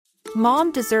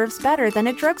Mom deserves better than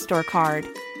a drugstore card.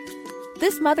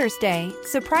 This Mother's Day,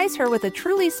 surprise her with a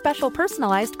truly special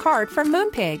personalized card from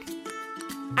Moonpig.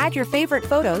 Add your favorite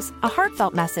photos, a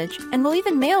heartfelt message, and we'll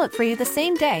even mail it for you the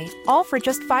same day, all for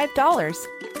just $5.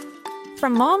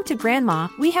 From mom to grandma,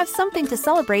 we have something to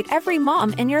celebrate every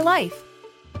mom in your life.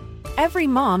 Every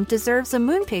mom deserves a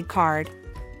Moonpig card.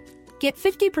 Get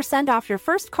 50% off your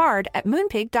first card at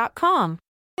moonpig.com.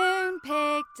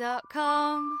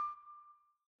 Moonpig.com.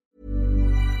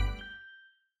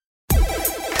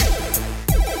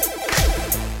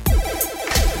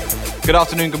 Good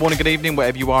afternoon, good morning, good evening,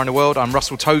 wherever you are in the world. I'm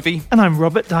Russell Tovey. And I'm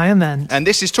Robert Diamond. And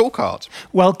this is Talk Art.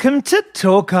 Welcome to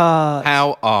Talk Art.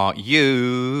 How are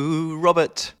you,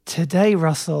 Robert? Today,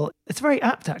 Russell, it's very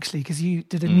apt actually, because you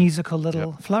did a musical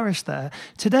little flourish there.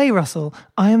 Today, Russell,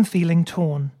 I am feeling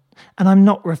torn. And I'm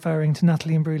not referring to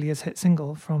Natalie Imbruglia's hit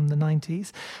single from the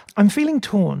 90s. I'm feeling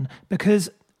torn because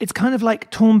it's kind of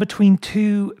like torn between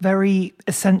two very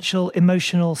essential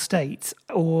emotional states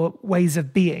or ways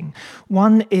of being.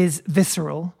 One is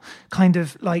visceral, kind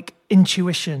of like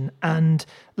intuition and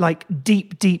like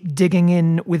deep digging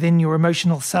in within your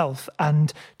emotional self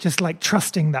and just like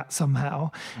trusting that somehow.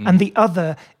 And the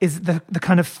other is the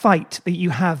kind of fight that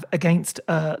you have against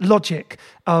logic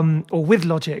or with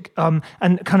logic and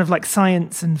kind of like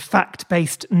science and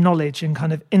fact-based knowledge and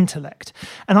kind of intellect.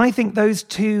 And I think those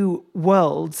two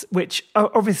worlds, which are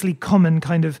obviously common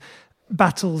kind of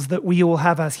battles that we all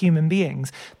have as human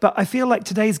beings. But I feel like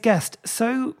today's guest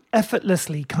so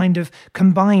effortlessly kind of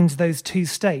combines those two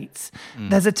states.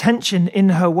 There's a tension in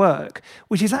her work,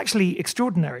 which is actually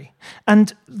extraordinary.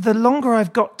 And the longer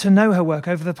I've got to know her work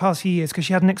over the past few years, because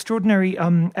she had an extraordinary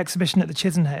exhibition at the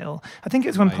Chisenhale. I think it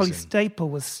was when Polly Staple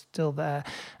was still there.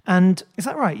 And is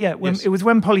that right? Yeah, Yes. It was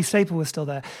when Polly Staple was still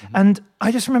there. And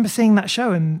I just remember seeing that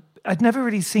show, and I'd never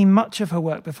really seen much of her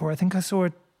work before. I think I saw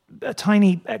a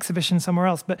tiny exhibition somewhere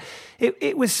else, but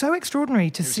it was so extraordinary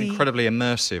to see. It was incredibly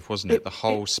immersive, wasn't it? The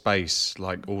whole space,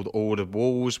 like all the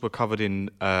walls were covered in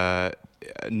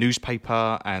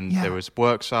newspaper, and there was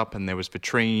works up, and there was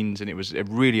vitrines, and it was a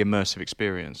really immersive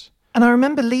experience. And I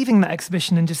remember leaving that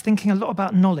exhibition and just thinking a lot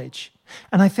about knowledge.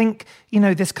 And I think,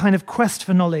 this kind of quest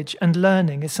for knowledge and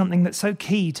learning is something that's so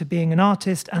key to being an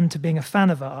artist and to being a fan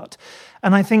of art.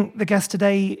 And I think the guest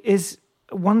today is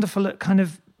wonderful at kind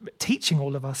of teaching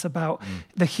all of us about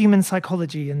the human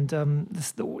psychology and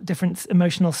the different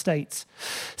emotional states.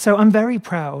 So I'm very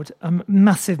proud. I'm a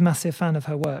massive fan of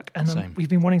her work. And we've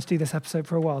been wanting to do this episode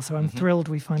for a while, so I'm thrilled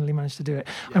we finally managed to do it.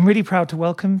 Yeah. I'm really proud to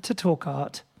welcome to Talk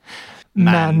Art,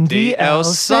 Mandy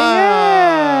El-Sayed.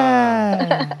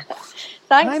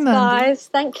 Thanks, guys.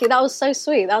 Thank you. That was so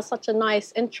sweet. That was such a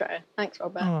nice intro. Thanks,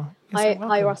 Robert.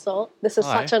 Hi, Russell. This is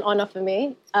such an honour for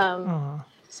me.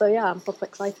 So yeah, I'm proper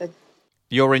excited.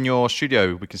 You're in your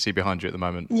studio, we can see behind you at the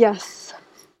moment. Yes.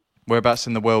 Whereabouts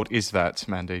in the world is that,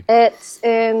 Mandy? It's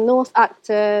in North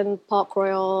Acton, Park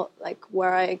Royal, like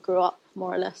where I grew up,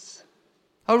 more or less.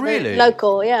 Oh, really?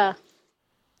 Local, yeah.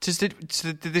 Did you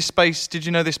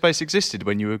know this space existed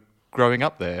when you were growing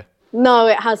up there? No,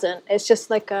 it hasn't. It's just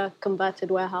like a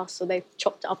converted warehouse, so they've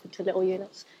chopped it up into little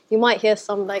units. You might hear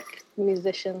some like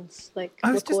musicians like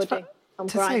recording. To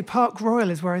say Park Royal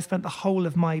is where I spent the whole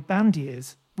of my band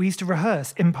years. We used to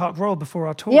rehearse in Park Royal before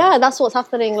our tour. Yeah, that's what's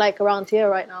happening like around here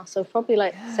right now. So probably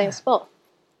like the same spot.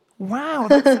 Wow,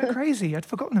 that's so crazy. I'd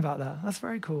forgotten about that. That's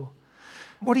very cool.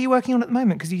 What are you working on at the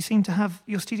moment? Because you seem to have,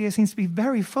 your studio seems to be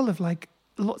very full of like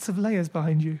lots of layers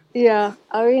behind you. Yeah,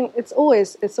 I mean, it's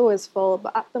always full.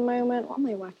 But at the moment, what am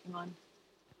I working on?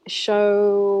 A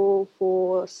show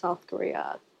for South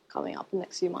Korea coming up in the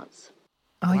next few months.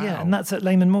 Oh, wow. Yeah, and that's at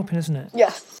Lehman Maupin, isn't it?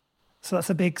 Yes. So that's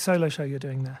a big solo show you're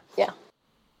doing there? Yeah.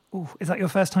 Ooh, is that your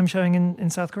first time showing in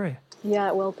South Korea? Yeah,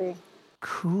 it will be.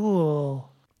 Cool.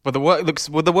 Well, the work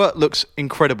looks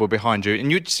incredible behind you.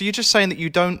 And you're just saying that you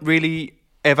don't really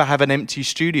ever have an empty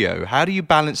studio. How do you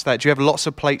balance that? Do you have lots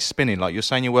of plates spinning? Like you're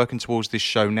saying you're working towards this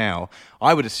show now.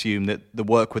 I would assume that the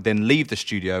work would then leave the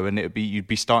studio and you'd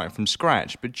be starting from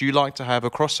scratch. But do you like to have a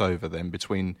crossover then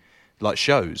between like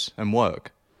shows and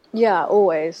work? Yeah,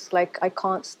 always. Like I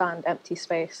can't stand empty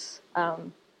space.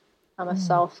 I'm a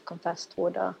self-confessed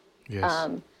hoarder. Yes.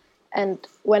 And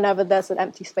whenever there's an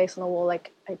empty space on the wall,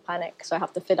 like I panic. So I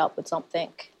have to fill up with something.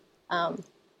 I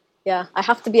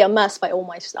have to be immersed by all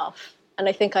my stuff. And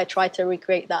I think I try to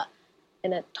recreate that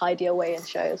in a tidier way in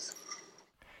shows.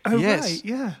 Oh, yes. Right,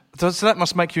 yeah. So that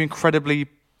must make you incredibly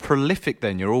prolific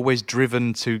then. You're always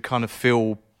driven to kind of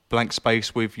fill blank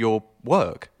space with your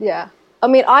work. Yeah. I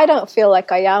mean, I don't feel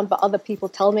like I am, but other people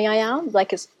tell me I am.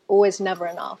 Like it's always never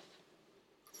enough.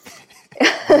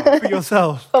 For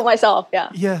yourself? For myself, yeah.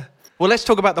 Yeah. Well, let's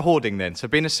talk about the hoarding then. So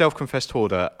being a self-confessed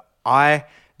hoarder,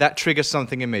 that triggers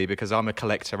something in me because I'm a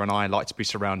collector and I like to be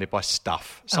surrounded by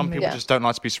stuff. Some people just don't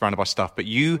like to be surrounded by stuff, but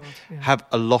you have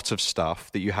a lot of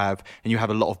stuff that you have, and you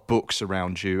have a lot of books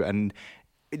around you. And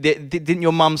didn't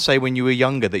your mum say when you were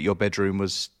younger that your bedroom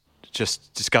was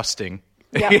just disgusting?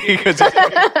 Yeah,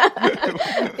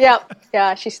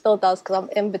 yeah, she still does because I'm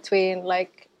in between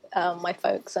like my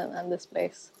folks and this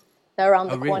place. They're around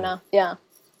the corner. Yeah.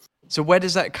 So where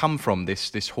does that come from?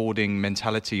 This hoarding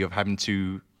mentality of having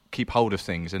to keep hold of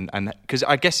things, and because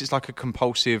I guess it's like a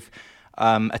compulsive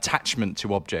attachment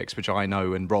to objects, which I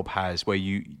know and Rob has, where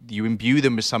you imbue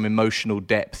them with some emotional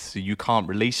depth, so you can't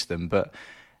release them. But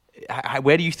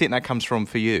where do you think that comes from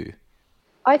for you?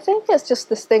 I think it's just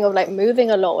this thing of like moving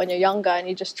a lot when you're younger, and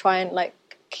you just try and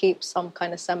like keep some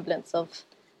kind of semblance of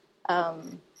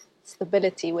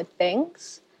stability with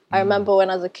things. I remember when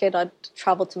I was a kid, I'd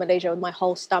travel to Malaysia with my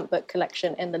whole stamp book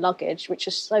collection in the luggage, which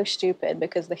is so stupid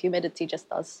because the humidity just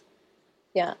does,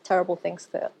 terrible things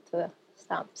to the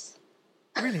stamps.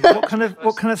 Really? What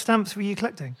kind of stamps were you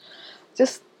collecting?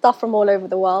 Just stuff from all over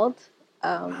the world.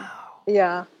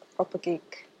 Yeah, proper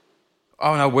geek.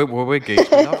 Oh no, we're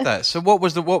geeks. We love that. So what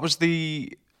was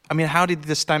the? I mean, how did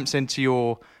the stamps enter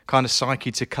your kind of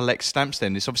psyche to collect stamps?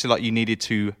 Then it's obviously like you needed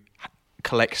to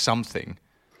collect something.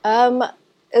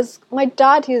 Is my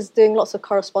dad, he's doing lots of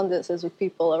correspondences with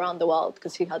people around the world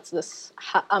because he had this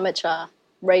amateur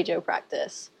radio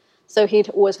practice. So he'd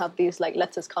always have these like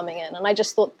letters coming in. And I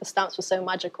just thought the stamps were so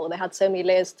magical. They had so many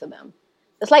layers to them.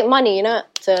 It's like money, you know,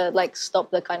 to like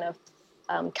stop the kind of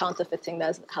counterfeiting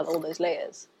that have all those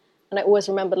layers. And I always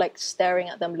remember like staring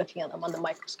at them, looking at them under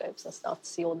microscopes and stuff to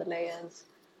see all the layers.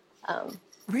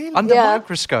 Really? Under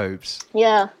microscopes?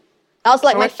 Yeah. That was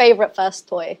like my favorite first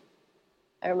toy.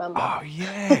 I remember. Oh,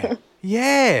 yeah.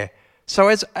 Yeah. So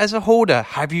as a hoarder,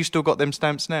 have you still got them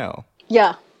stamps now?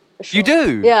 Yeah, for sure. You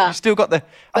do? Yeah. You still got the...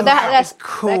 But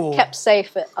cool. they're kept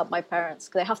safe at my parents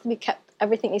because they have to be kept,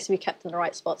 everything needs to be kept in the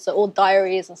right spot. So all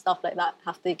diaries and stuff like that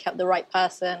have to be kept the right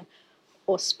person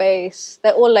or space.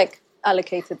 They're all like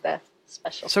allocated their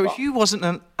special So spot. if you wasn't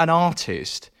an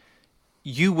artist,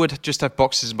 you would just have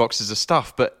boxes and boxes of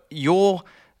stuff, but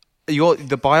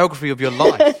the biography of your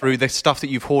life through the stuff that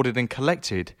you've hoarded and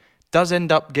collected does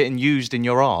end up getting used in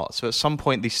your art. So at some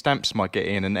point these stamps might get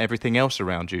in and everything else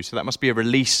around you. So that must be a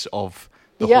release of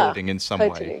the hoarding in some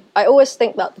way. I always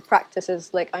think that the practice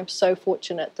is like, I'm so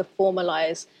fortunate to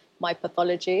formalize my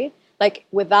pathology. Like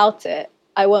without it,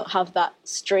 I won't have that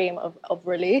stream of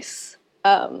release.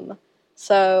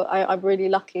 So I'm really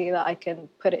lucky that I can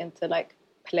put it into like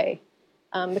play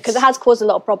because it has caused a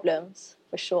lot of problems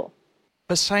for sure.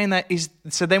 But saying that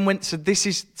so this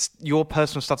is your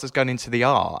personal stuff that's going into the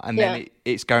art, and then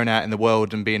it's going out in the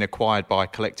world and being acquired by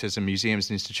collectors and museums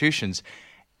and institutions.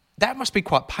 That must be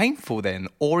quite painful then,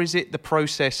 or is it the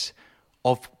process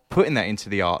of putting that into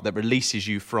the art that releases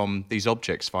you from these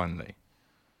objects finally?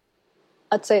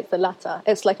 I'd say it's the latter.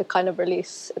 It's like a kind of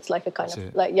release. It's like a kind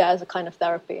of it's a kind of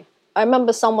therapy. I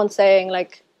remember someone saying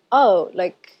like, "Oh,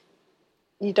 like."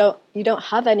 You don't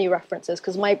have any references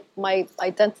because my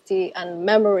identity and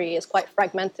memory is quite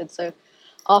fragmented. So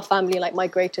our family like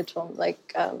migrated from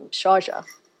like Sharjah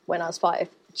when I was 5,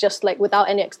 just like without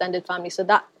any extended family. So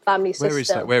that family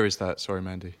system. Where is that? Sorry,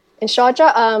 Mandy. In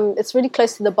Sharjah, it's really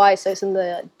close to Dubai, so it's in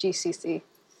the GCC.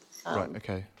 Right.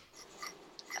 Okay.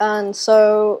 And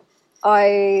so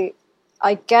I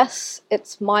guess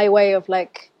it's my way of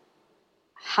like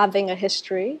having a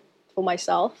history for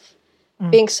myself.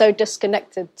 Being so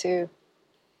disconnected to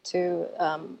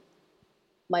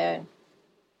my own.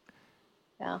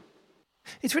 Yeah.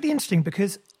 It's really interesting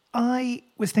because I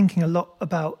was thinking a lot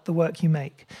about the work you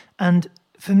make. And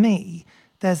for me,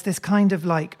 there's this kind of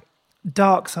like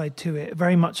dark side to it,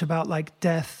 very much about like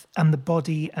death and the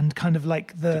body and kind of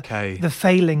like the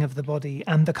failing of the body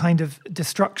and the kind of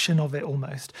destruction of it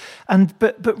almost. And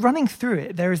but running through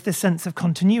it, there is this sense of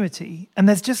continuity. And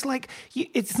there's just like,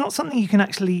 it's not something you can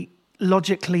actually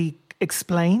logically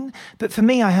explain, but for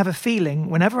me, I have a feeling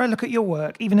whenever I look at your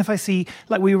work, even if I see,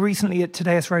 like we were recently at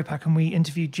Tadeusz Ropac and we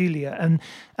interviewed Julia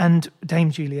and Dame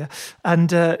Julia,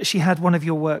 and she had one of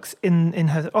your works in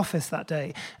her office that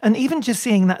day, and even just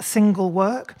seeing that single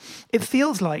work, it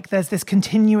feels like there's this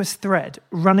continuous thread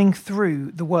running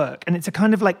through the work, and it's a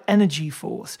kind of like energy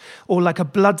force, or like a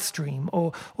bloodstream,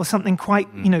 or something quite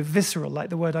visceral, like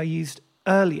the word I used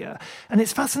earlier. And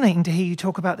it's fascinating to hear you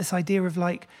talk about this idea of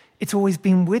like it's always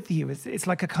been with you. It's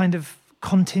like a kind of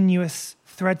continuous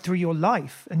thread through your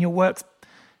life, and your work's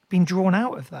been drawn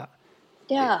out of that.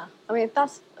 Yeah, I mean,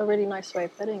 that's a really nice way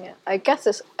of putting it. I guess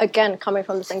it's, again, coming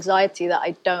from this anxiety that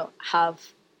I don't have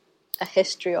a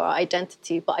history or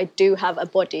identity, but I do have a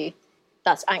body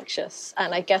that's anxious.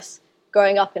 And I guess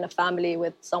growing up in a family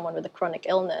with someone with a chronic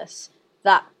illness,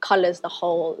 that colors the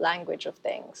whole language of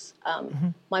things.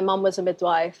 My mum was a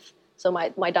midwife, so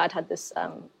my dad had this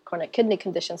chronic kidney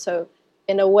condition. So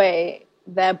in a way,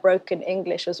 their broken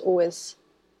English was always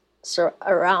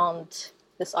around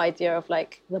this idea of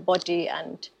like the body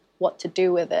and what to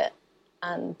do with it.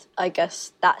 And I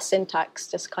guess that syntax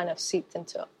just kind of seeped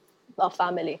into our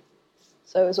family.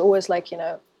 So it was always like,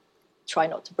 try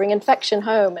not to bring infection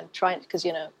home and because,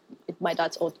 my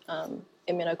dad's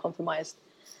immunocompromised.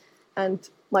 And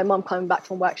my mum coming back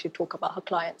from work, she'd talk about her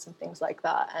clients and things like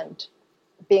that. And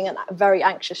being a very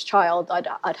anxious child,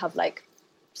 I'd have like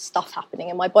stuff happening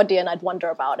in my body and I'd wonder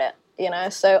about it,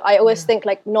 So I always think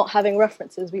like not having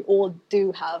references, we all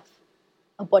do have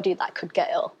a body that could get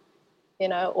ill,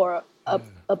 or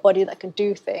a body that can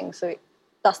do things. So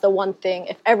that's the one thing.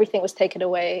 If everything was taken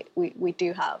away, we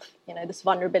do have, this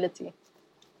vulnerability.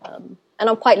 And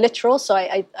I'm quite literal, so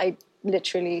I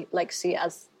literally like see it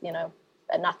as,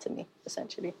 anatomy,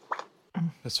 essentially.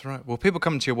 That's right. Well, people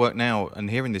coming to your work now and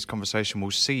hearing this conversation will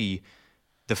see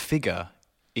the figure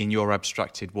in your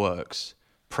abstracted works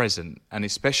present, and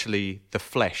especially the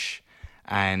flesh.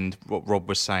 And what Rob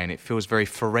was saying, it feels very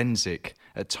forensic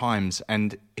at times.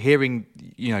 And hearing,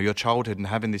 your childhood and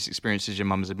having this experience as your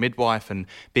mum as a midwife and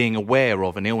being aware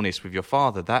of an illness with your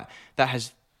father, that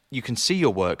has, you can see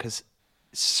your work has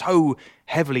so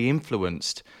heavily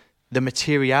influenced the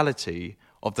materiality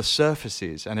of the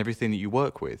surfaces and everything that you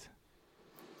work with.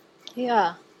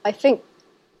 Yeah, I think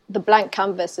the blank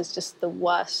canvas is just the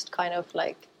worst kind of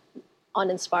like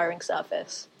uninspiring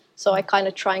surface. So I kind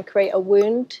of try and create a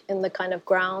wound in the kind of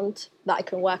ground that I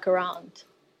can work around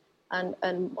and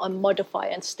modify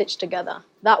and stitch together.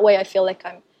 That way I feel like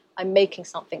I'm making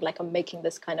something, like I'm making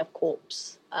this kind of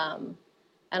corpse. And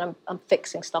I'm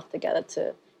fixing stuff together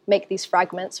to make these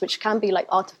fragments, which can be like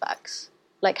artifacts,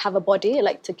 like have a body,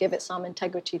 like to give it some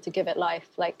integrity, to give it life.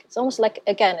 Like it's almost like,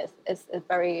 again, it's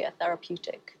very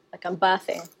therapeutic. Like I'm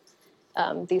birthing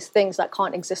these things that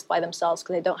can't exist by themselves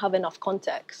because they don't have enough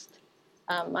context.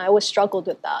 I always struggled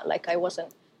with that. Like I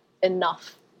wasn't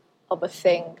enough of a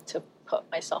thing to put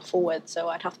myself forward. So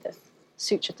I'd have to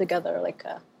suture together like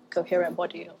a coherent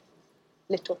body of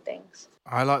little things.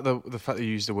 I like the fact that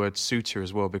you use the word suture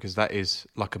as well, because that is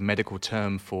like a medical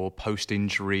term for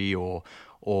post-injury or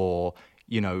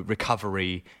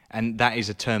recovery. And that is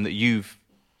a term that you've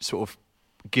sort of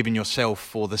given yourself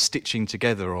for the stitching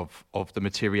together of the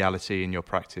materiality in your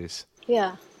practice.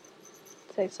 Yeah,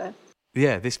 I'd say so.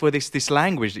 Yeah, this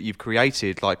language that you've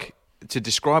created, like to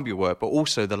describe your work, but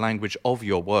also the language of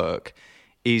your work,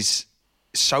 is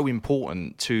so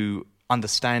important to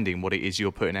understanding what it is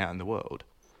you're putting out in the world.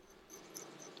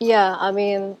 Yeah, I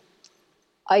mean,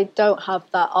 I don't have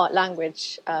that art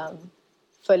language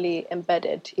fully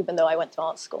embedded, even though I went to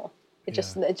art school. It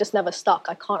just never stuck.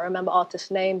 I can't remember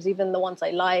artist names, even the ones I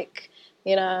like,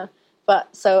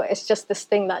 But so it's just this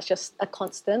thing that's just a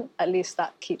constant, at least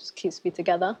that keeps me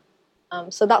together.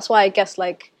 So that's why I guess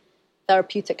like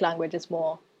therapeutic language is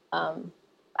more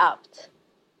apt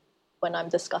when I'm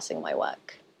discussing my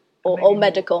work, or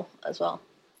medical as well.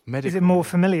 Is it more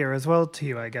familiar as well to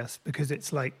you, I guess, because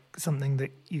it's like something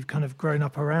that you've kind of grown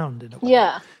up around in a way?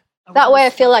 Yeah, that way I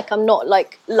feel like I'm not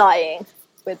like lying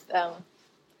with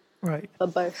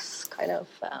verbose kind of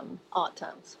art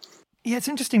terms. Yeah, it's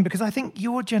interesting because I think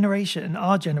our generation,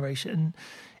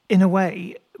 in a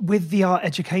way, with the art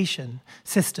education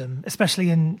system,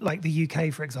 especially in like the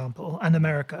UK, for example, and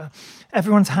America,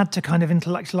 everyone's had to kind of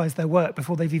intellectualize their work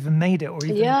before they've even made it or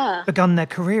even begun their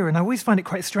career. And I always find it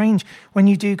quite strange when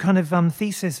you do kind of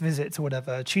thesis visits or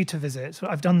whatever, tutor visits.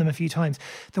 I've done them a few times.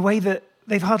 The way that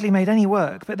they've hardly made any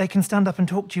work, but they can stand up and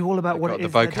talk to you all about what it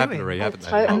is they're doing. The vocabulary, haven't they?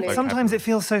 Totally. And sometimes it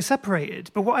feels so separated.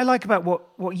 But what I like about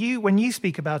what you, when you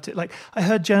speak about it, like I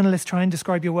heard journalists try and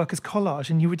describe your work as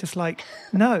collage, and you were just like,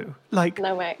 no, like,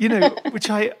 no way. Which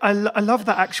I love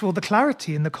that the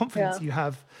clarity and the confidence you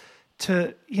have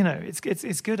to,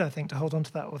 it's good, I think, to hold on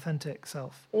to that authentic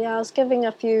self. Yeah, I was giving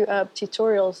a few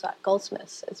tutorials at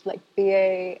Goldsmiths. It's like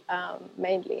BA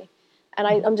mainly. And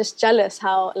I'm just jealous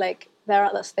how like they're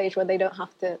at that stage where they don't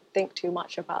have to think too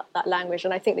much about that language.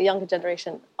 And I think the younger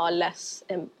generation are less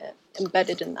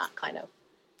embedded in that kind of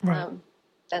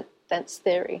dense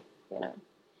theory,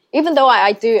 Even though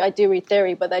I do read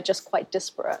theory, but they're just quite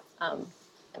disparate and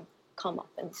come up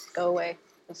and go away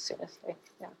as soon as they,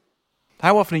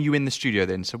 How often are you in the studio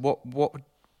then? So what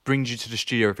brings you to the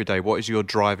studio every day? What is your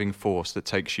driving force that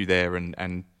takes you there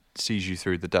and sees you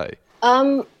through the day?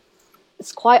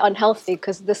 It's quite unhealthy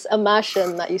because this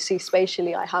immersion that you see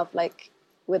spatially, I have like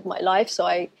with my life.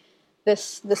 So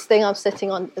this thing I'm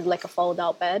sitting on is like a fold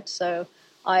out bed. So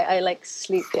I like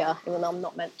sleep here, even though I'm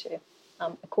not meant to.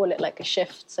 I call it like a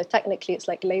shift. So technically it's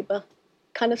like labor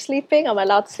kind of sleeping. I'm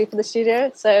allowed to sleep in the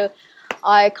studio. So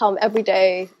I come every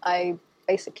day. I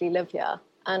basically live here,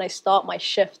 and I start my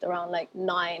shift around like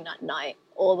 9 at night,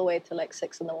 all the way to like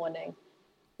 6 in the morning.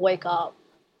 Wake up,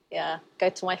 go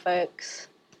to my folks,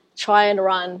 try and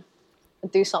run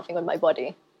and do something with my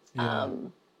body. Yeah.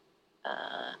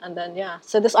 And then,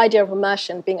 so this idea of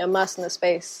immersion, being immersed in the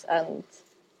space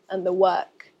and the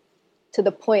work to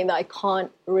the point that I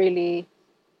can't really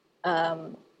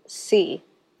see,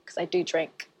 because I do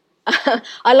drink.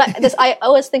 I like this. I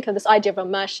always think of this idea of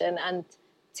immersion and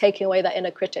taking away that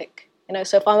inner critic.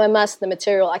 So if I'm immersed in the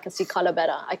material, I can see color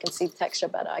better. I can see texture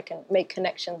better. I can make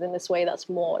connections in this way that's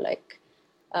more like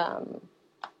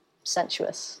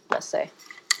sensuous, let's say.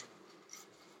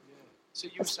 So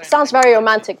it sounds very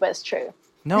romantic, but it's true.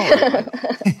 No,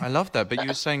 I love that. But you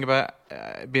were saying about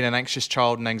being an anxious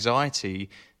child and anxiety.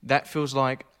 That feels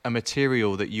like a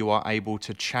material that you are able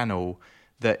to channel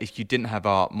that if you didn't have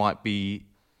art might be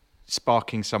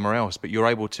sparking somewhere else, but you're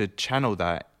able to channel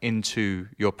that into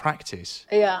your practice.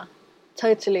 Yeah,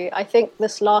 totally. I think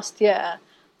this last year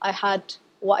I had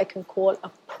what I can call a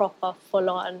proper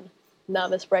full-on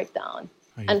nervous breakdown.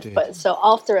 But so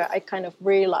after it, I kind of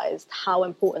realized how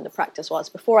important the practice was.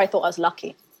 Before I thought I was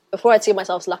lucky. Before I'd see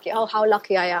myself as lucky. Oh, how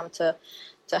lucky I am to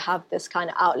have this kind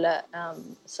of outlet.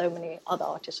 So many other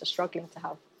artists are struggling to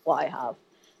have what I have.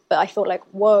 But I thought like,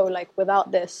 whoa, like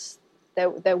without this,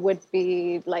 there would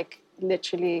be like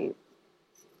literally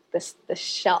this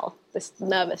shell, this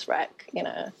nervous wreck,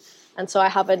 And so I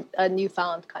have a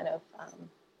newfound kind of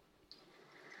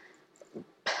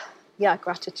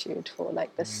gratitude for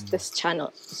like this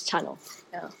channel.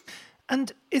 Yeah.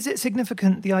 And is it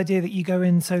significant, the idea that you go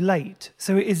in so late?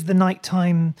 So is the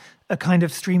nighttime a kind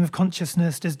of stream of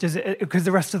consciousness? Does it, because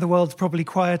the rest of the world's probably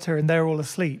quieter and they're all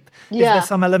asleep? Yeah. Is there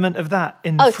some element of that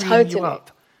in freeing you up?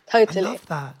 Totally. I love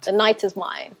that. The night is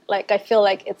mine. Like I feel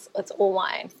like it's all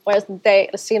mine. Whereas the day,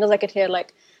 as soon as I could hear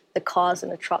like the cars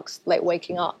and the trucks like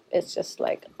waking up, it's just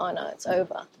like, oh no, it's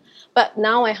over. But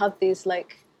now I have these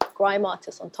like grime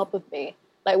artists on top of me.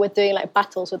 Like we're doing like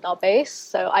battles with our bass,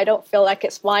 so I don't feel like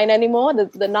it's mine anymore,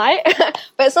 the night.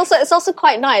 But it's also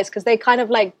quite nice because they kind of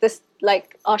like this,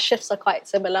 like our shifts are quite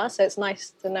similar, so it's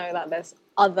nice to know that there's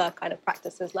other kind of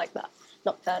practices like that,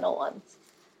 nocturnal ones.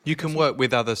 You can work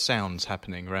with other sounds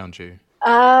happening around you.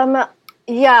 Yeah,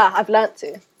 I've learnt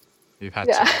to. You've had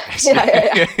to.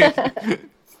 Yeah.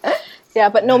 Yeah,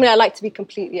 but normally I like to be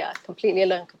completely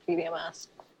alone, completely immersed.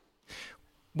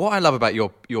 What I love about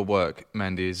your work,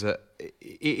 Mandy, is that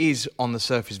it is on the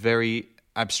surface very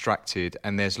abstracted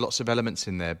and there's lots of elements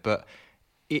in there, but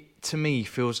it to me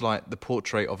feels like the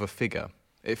portrait of a figure.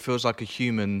 It feels like a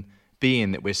human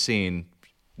being that we're seeing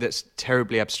that's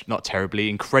incredibly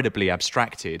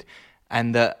abstracted,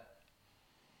 and that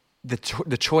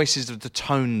the choices of the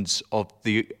tones of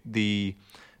the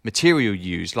material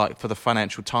used, like for the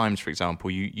Financial Times, for example,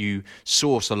 you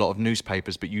source a lot of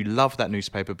newspapers, but you love that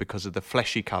newspaper because of the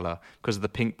fleshy colour, because of the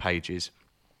pink pages.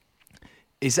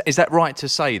 Is that right to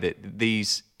say that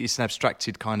it's an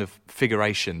abstracted kind of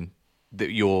figuration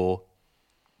that your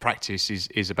practice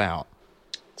is about?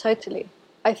 Totally.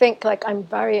 I think like I'm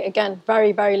very,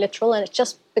 very literal, and it's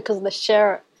just because of the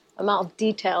sheer amount of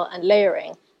detail and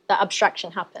layering that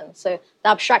abstraction happens. So the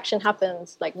abstraction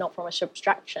happens like not from a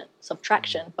subtraction,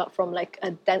 but from like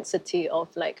a density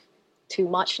of like too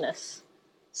muchness.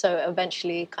 So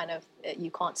eventually kind of you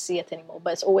can't see it anymore,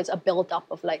 but it's always a build-up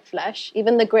of like flesh.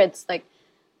 Even the grids, like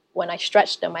when I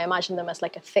stretch them, I imagine them as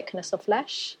like a thickness of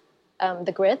flesh,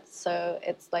 the grids. So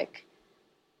it's like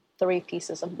 3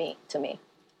 pieces of meat to me.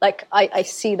 Like I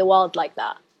see the world like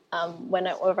that.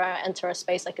 Whenever I enter a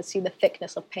space, I can see the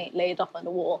thickness of paint laid up on the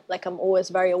wall. Like I'm always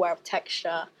very aware of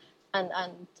texture and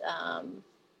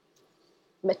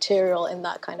material in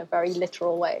that kind of very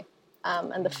literal way.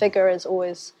 And the figure is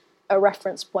always a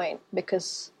reference point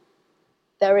because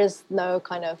there is no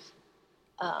kind of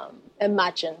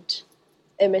imagined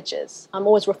images. I'm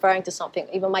always referring to something.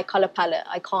 Even my color palette,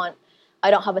 I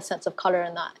don't have a sense of color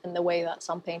in the way that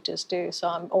some painters do. So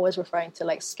I'm always referring to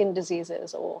like skin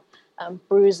diseases or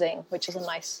bruising, which is a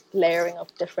nice layering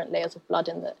of different layers of blood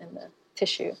in the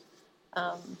tissue.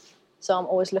 So I'm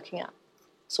always looking at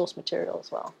source material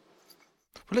as well.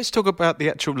 Well, let's talk about the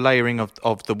actual layering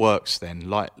of the works then,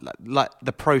 like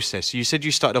the process. You said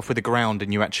you started off with the ground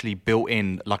and you actually built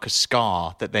in like a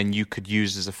scar that then you could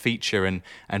use as a feature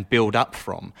and build up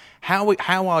from.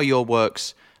 How are your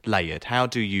works layered? How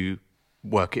do you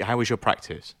work it? How is your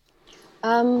practice?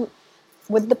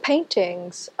 With the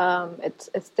paintings,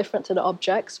 it's different to the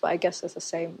objects, but I guess it's the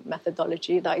same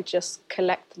methodology that I just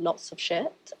collect lots of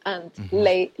shit and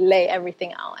lay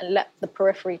everything out and let the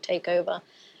periphery take over.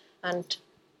 And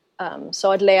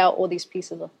so I'd lay out all these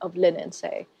pieces of linen,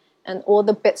 say, and all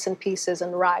the bits and pieces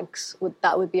and rags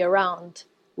that would be around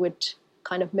would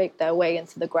kind of make their way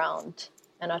into the ground.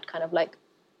 And I'd kind of like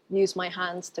use my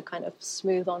hands to kind of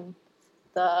smooth on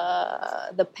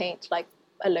the paint like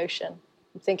a lotion.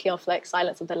 I'm thinking of like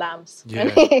Silence of the Lambs. Yeah.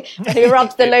 And he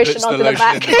rubs the lotion onto the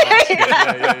back.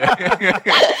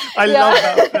 I love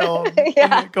that film. Oh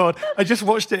my God. I just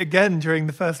watched it again during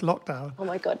the first lockdown. Oh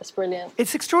my God, it's brilliant.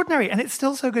 It's extraordinary, and it's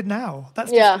still so good now.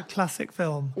 That's just a classic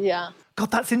film. Yeah.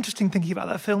 God, that's interesting thinking about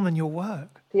that film and your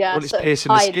work. Yeah. Well, it's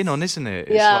piercing the skin on, isn't it?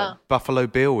 It's like Buffalo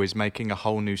Bill is making a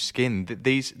whole new skin.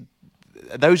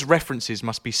 Those references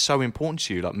must be so important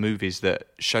to you, like movies that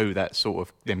show that sort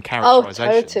of them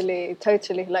characterizations.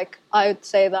 Totally. Like I would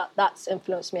say that's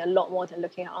influenced me a lot more than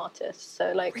looking at artists.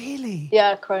 So like, really,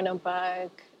 yeah, Cronenberg,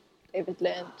 David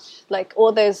Lynch, like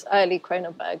all those early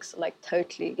Cronenbergs, like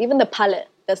totally. Even the palette,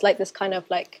 there's like this kind of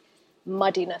like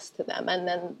muddiness to them, and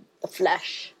then the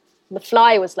flesh, The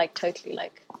Fly was like totally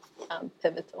like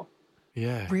pivotal.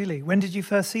 Yeah, really. When did you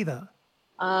first see that?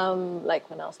 Like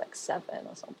when I was like 7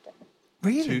 or something.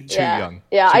 Really? Too young.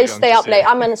 Yeah, Too I young stay to up see late. it.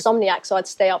 I'm an insomniac, so I'd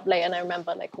stay up late, and I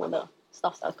remember like all the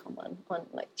stuff that would come on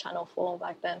like Channel 4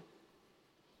 back then.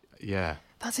 Yeah.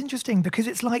 That's interesting because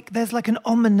it's like there's like an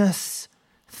ominous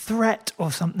threat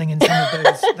or something in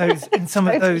some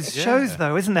of those shows,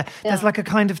 though, isn't there? Yeah. There's like a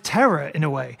kind of terror in a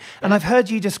way. And I've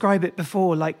heard you describe it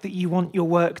before, like that you want your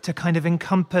work to kind of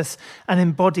encompass and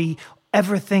embody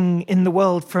everything in the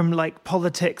world, from like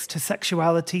politics to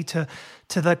sexuality to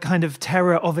the kind of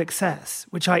terror of excess,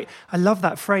 which I love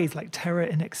that phrase, like terror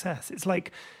in excess. It's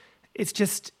like, it's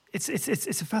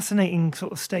a fascinating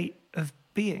sort of state of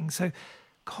being. So,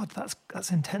 God,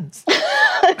 that's intense.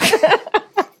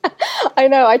 I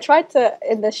know. I tried to,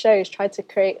 in the shows,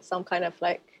 create some kind of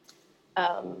like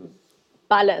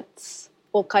balance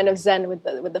or kind of zen with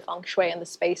the feng shui and the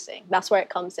spacing. That's where it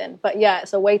comes in. But yeah,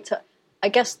 it's a way to, I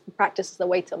guess practice is a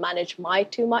way to manage my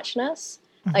too muchness,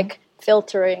 like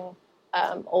filtering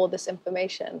all this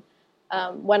information.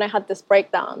 When I had this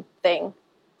breakdown thing,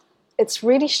 it's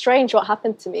really strange what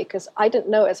happened to me because I didn't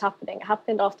know it was happening. It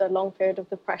happened after a long period of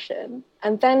depression.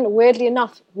 And then weirdly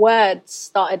enough, words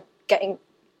started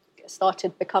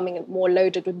becoming more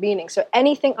loaded with meaning. So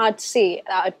anything I'd see,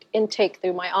 that I'd intake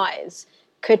through my eyes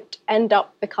could end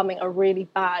up becoming a really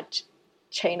bad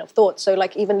chain of thought. So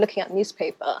like even looking at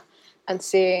newspaper and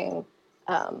seeing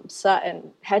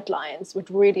certain headlines would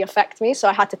really affect me. So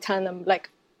I had to turn them like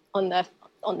on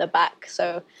the back.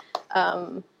 So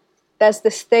there's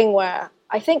this thing where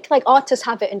I think like artists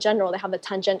have it in general. They have the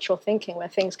tangential thinking where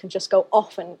things can just go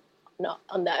off and not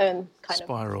on their own kind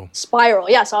of spiral.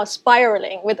 Yeah, so I was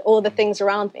spiraling with all the things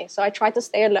around me. So I tried to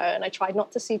stay alone. I tried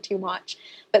not to see too much,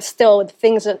 but still the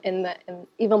things in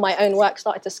even my own work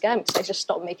started to scare me. So I just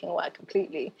stopped making work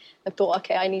completely. I thought,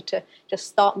 okay, I need to just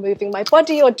start moving my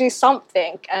body or do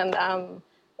something. And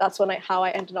that's how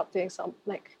I ended up doing some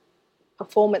like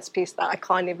performance piece that I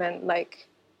can't even like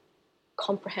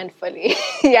comprehend fully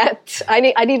yet. I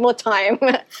need more time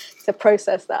to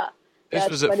process that. This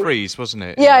was at Frieze, wasn't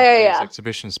it? Yeah. Frieze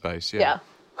exhibition space. Yeah.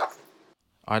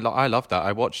 I love that.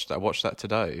 I watched that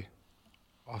today.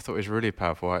 I thought it was really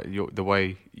powerful. The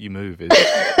way you move is.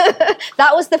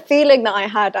 That was the feeling that I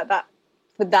had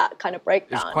with that kind of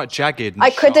breakdown. It was quite jagged. And I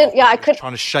couldn't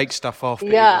trying to shake stuff off. But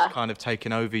it was kind of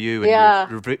taking over you,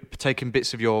 and you were taking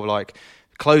bits of your like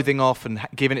clothing off and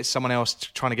giving it to someone else,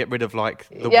 trying to get rid of like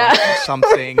the weight or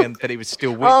something, and that it was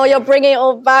still weak. Oh, you're bringing it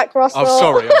all back, Russell. I'm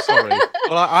sorry.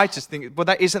 Well, I just think,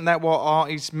 isn't that what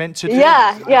art is meant to do?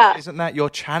 Isn't that you're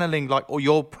channeling, like, or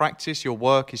your practice, your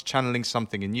work is channeling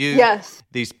something in you? Yes.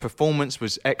 This performance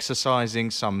was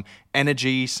exercising some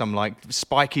energy, some like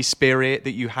spiky spirit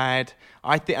that you had.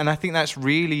 I think that's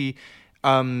really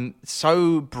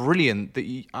so brilliant that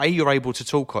you're able to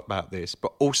talk about this,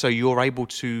 but also you're able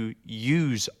to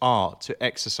use art to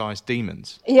exercise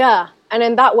demons. Yeah, and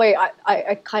in that way,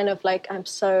 I kind of like, I'm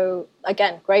so,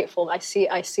 again, grateful. I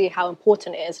see how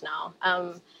important it is now,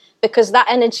 because that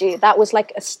energy, that was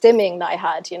like a stimming that I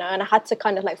had, and I had to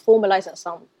kind of like formalize it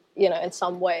in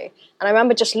some way. And I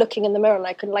remember just looking in the mirror and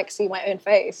I couldn't like see my own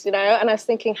face, and I was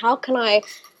thinking, how can I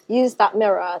use that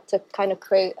mirror to kind of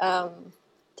create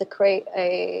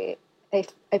a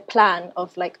plan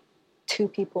of like two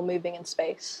people moving in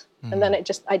space. And then I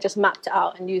just mapped it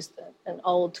out and used an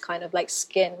old kind of like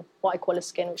skin, what I call a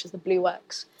skin, which is the blue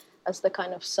wax, as the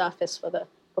kind of surface for the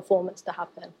performance to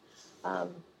happen.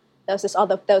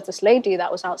 there was this lady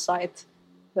that was outside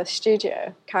the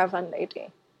studio, caravan lady,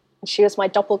 and she was my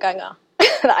doppelganger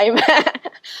that I met.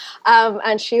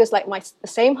 And she was like the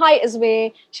same height as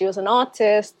me. She was an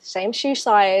artist, same shoe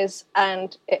size,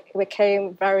 and it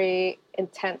became very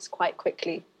intense quite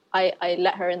quickly. I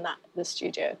let her in the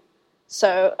studio.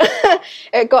 So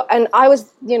and I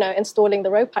was, installing the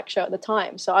RoPac show at the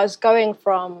time. So I was going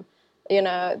from,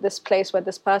 this place where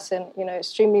this person,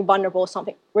 extremely vulnerable,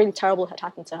 something really terrible had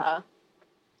happened to her,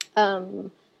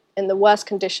 in the worst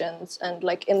conditions, and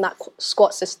like in that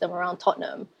squat system around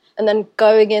Tottenham, and then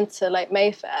going into like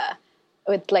Mayfair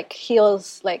with like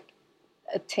heels, like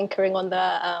tinkering on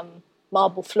the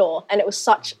marble floor. And it was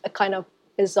such a kind of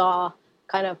bizarre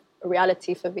kind of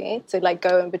reality for me to like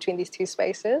go in between these two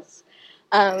spaces.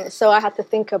 So I had to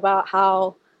think about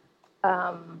how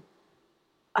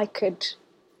I could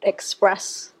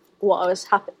express what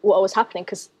was happening,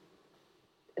 because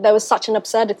there was such an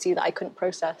absurdity that I couldn't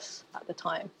process at the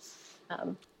time.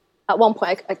 At one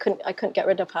point, I couldn't get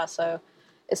rid of her. So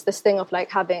it's this thing of like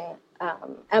having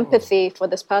empathy for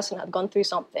this person who had gone through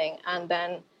something, and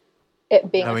then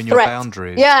it being knowing a threat. Your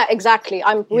boundaries. Yeah, exactly.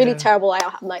 I'm really terrible.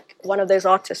 I'm like one of those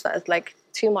artists that is like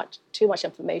too much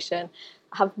information.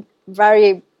 I have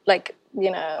very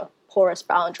porous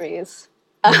boundaries.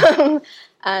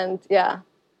 And yeah.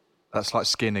 That's like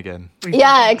skin again.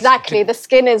 Yeah, exactly. The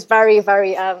skin is very,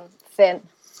 very thin.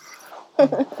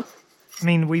 I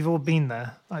mean, we've all been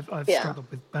there. I've struggled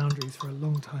with boundaries for a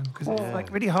long time, because it's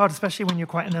like really hard, especially when you're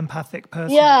quite an empathic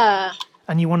person. Yeah.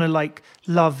 And you want to like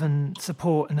love and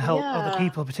support and help other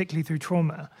people, particularly through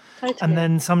trauma. Totally. And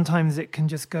then sometimes it can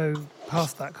just go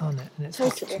past that, can't it? And it's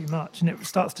just Totally. too much, and it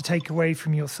starts to take away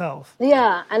from yourself.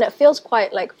 Yeah, and it feels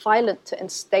quite like violent to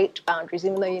instate boundaries,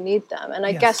 even though you need them. And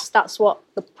I guess that's what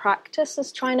the practice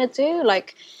is trying to do.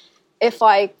 Like, if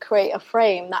I create a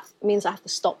frame, that means I have to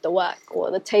stop the work,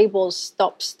 or the table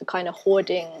stops the kind of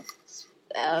hoarding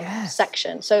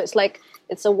section. So it's like,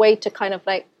 it's a way to kind of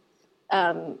like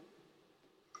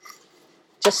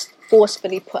just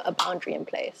forcefully put a boundary in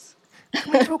place.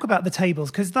 Can we talk about the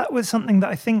tables? Because that was something that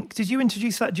I think, did you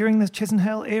introduce that during the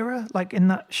Chisenhale era, like in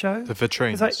that show? The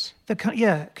vitrines.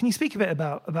 Can you speak a bit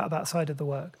about that side of the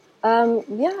work? I've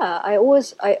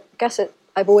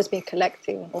always been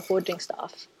collecting or hoarding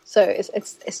stuff. So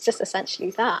it's just essentially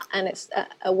that. And it's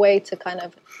a way to kind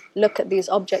of look at these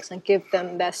objects and give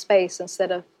them their space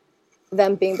instead of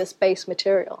them being this base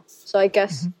material. So I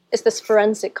guess it's this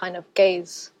forensic kind of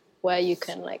gaze where you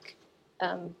can like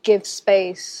give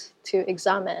space to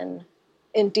examine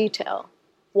in detail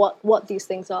what these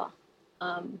things are.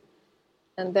 And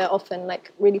they're often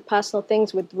like really personal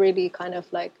things with really kind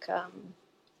of like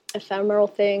ephemeral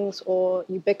things or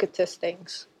ubiquitous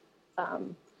things.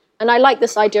 And I like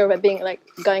this idea of it being like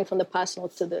going from the personal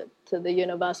to the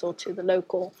universal to the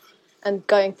local, and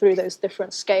going through those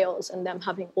different scales, and them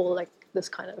having all like this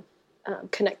kind of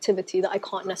connectivity that I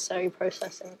can't necessarily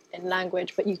process in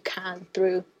language, but you can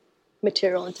through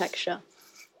material and texture.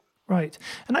 Right.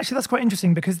 And actually that's quite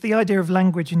interesting, because the idea of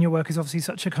language in your work is obviously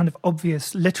such a kind of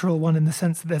obvious, literal one, in the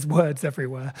sense that there's words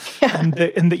everywhere. Yeah.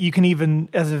 And that you can even,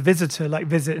 as a visitor, like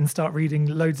visit and start reading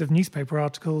loads of newspaper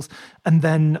articles. And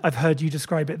then I've heard you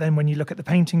describe it then when you look at the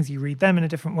paintings, you read them in a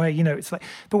different way. It's like,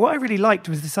 but what I really liked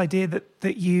was this idea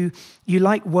that you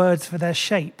like words for their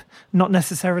shape, not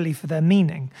necessarily for their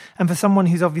meaning. And for someone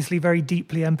who's obviously very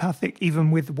deeply empathic,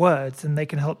 even with words, and they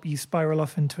can help you spiral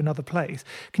off into another place.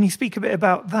 Can you speak a bit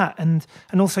about that? And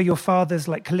also your father's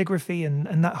like calligraphy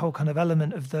and that whole kind of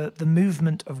element of the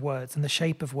movement of words and the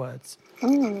shape of words.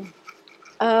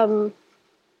 I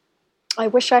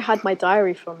wish I had my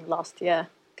diary from last year,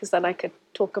 because then I could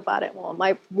talk about it more.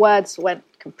 My words went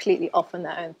completely off on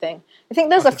their own thing. I think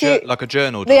there's like like a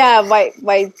journal. Yeah,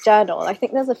 my journal. I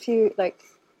think there's a few like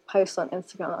posts on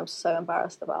Instagram that I'm so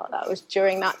embarrassed about. That was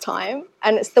during that time,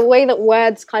 and it's the way that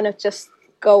words kind of just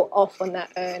go off on their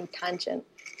own tangent,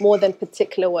 more than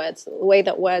particular words. The way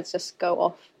that words just go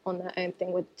off on their own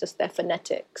thing with just their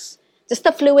phonetics, just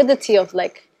the fluidity of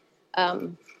like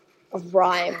of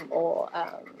rhyme or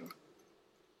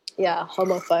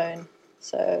homophone.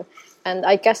 So, and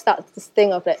I guess that's this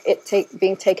thing of like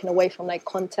being taken away from like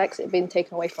context, it being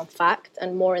taken away from fact,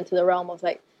 and more into the realm of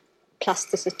like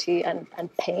plasticity and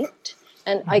paint.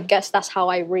 And I guess that's how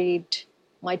I read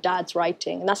my dad's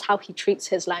writing, and that's how he treats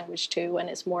his language too. And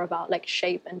it's more about like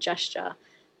shape and gesture.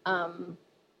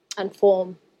 And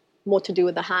form, more to do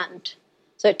with the hand.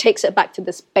 So it takes it back to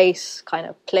this base kind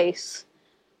of place.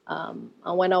 And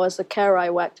when I was a carer,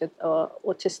 I worked with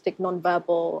autistic,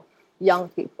 nonverbal young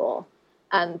people.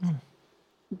 And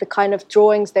the kind of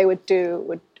drawings they would do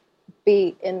would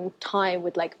be in time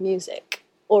with like music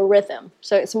or rhythm.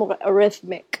 So it's more a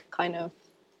rhythmic kind of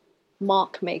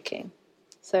mark making.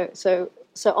 So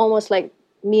almost like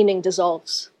meaning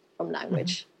dissolves from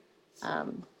language,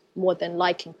 more than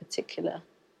liking particular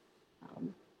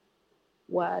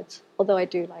words. Although I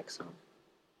do like some.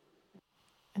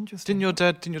 Interesting. Didn't your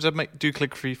dad do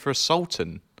calligraphy for a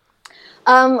sultan?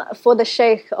 For the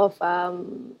Sheikh of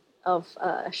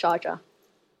Sharjah.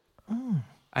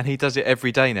 And he does it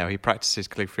every day now. He practices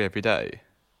calligraphy every day.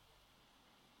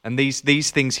 And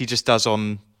these things he just does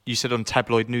on, you said, on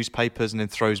tabloid newspapers and then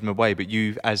throws them away. But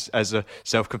you, as a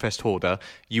self-confessed hoarder,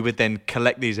 you would then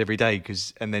collect these every day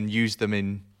and then use them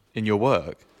in your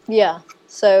work. Yeah.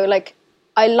 So like,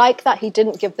 I like that he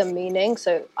didn't give them meaning.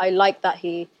 So I like that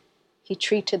he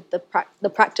treated the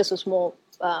practice was more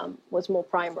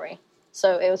primary.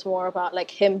 So it was more about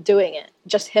like him doing it,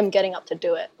 just him getting up to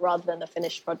do it rather than the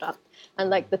finished product. And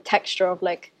like the texture of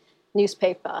like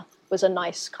newspaper was a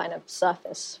nice kind of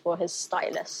surface for his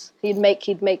stylus. He'd make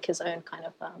his own kind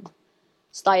of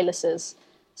styluses.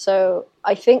 So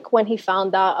I think when he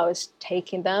found out I was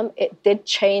taking them, it did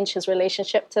change his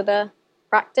relationship to the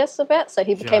practice a bit. So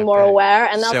he became more aware,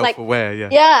 and I was like, self-aware,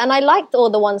 yeah. And I liked all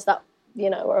the ones that, you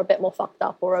know, were a bit more fucked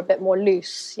up or a bit more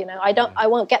loose. You know, I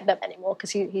won't get them anymore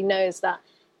because he knows that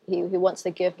he wants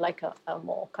to give like a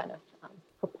more kind of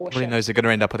proportion. Well, he knows they're going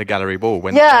to end up at a gallery wall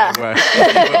when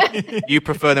you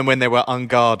prefer them when they were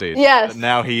unguarded. Yes. But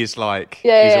now he's like,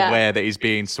 he's aware that he's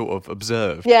being sort of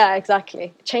observed. Yeah,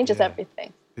 exactly. It changes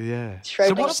everything. Yeah.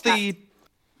 So what's the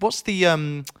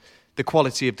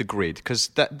quality of the grid? Because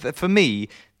that for me,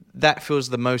 that feels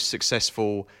the most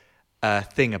successful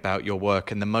thing about your work,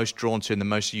 and the most drawn to and the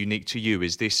most unique to you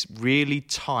is this really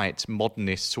tight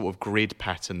modernist sort of grid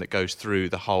pattern that goes through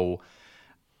the whole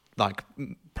like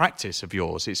practice of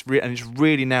yours. It's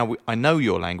really now, I know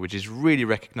your language is really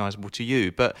recognizable to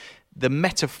you, but the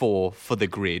metaphor for the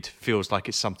grid feels like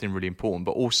it's something really important,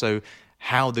 but also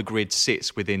how the grid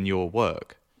sits within your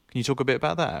work. Can you talk a bit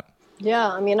about that?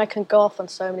 Yeah, I mean, I can go off on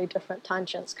so many different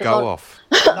tangents. Go off.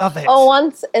 Love it.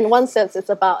 In one sense, it's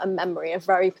about a memory, a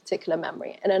very particular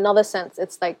memory. In another sense,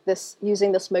 it's like this,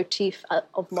 using this motif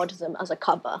of modernism as a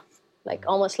cover, like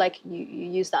almost like you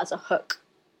use that as a hook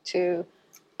to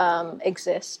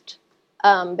exist,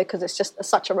 because it's just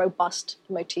such a robust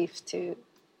motif to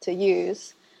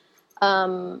use.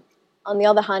 On the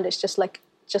other hand, it's just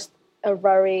a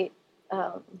very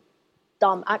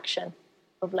dumb action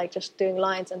of like just doing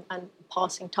lines and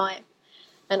passing time,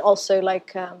 and also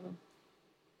like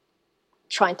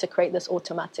trying to create this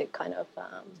automatic kind of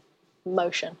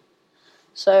motion.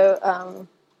 So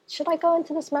should I go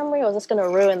into this memory, or is this going to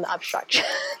ruin the abstraction?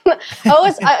 I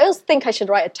always think I should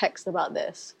write a text about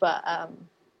this, but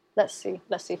let's see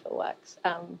if it works.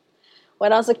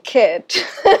 When I was a kid,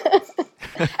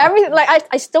 everything, like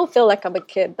I still feel like I'm a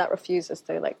kid that refuses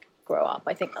to like grow up.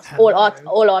 I think that's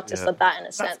all artists are that in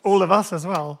a sense. That's all of us as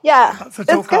well. Yeah, that's a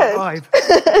talk art vibe.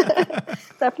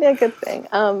 Definitely a good thing.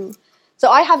 So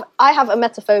I have a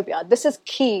emetophobia. This is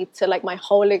key to like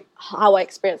how I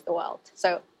experience the world.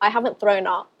 So I haven't thrown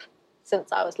up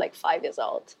since I was like 5 years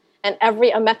old. And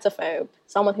every emetophobe,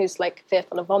 someone who's like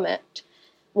fearful of vomit,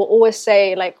 will always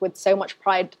say like with so much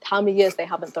pride how many years they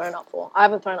haven't thrown up for. I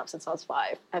haven't thrown up since I was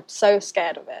 5. I'm so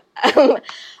scared of it.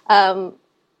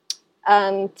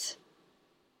 And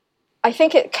I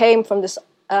think it came from this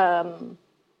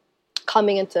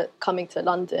coming to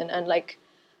London, and like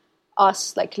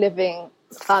us like living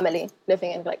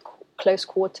in like close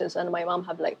quarters, and my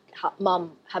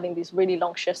mum having these really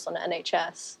long shifts on the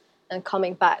NHS and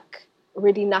coming back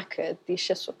really knackered. These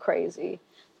shifts were crazy,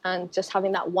 and just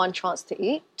having that one chance to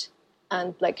eat,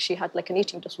 and like she had like an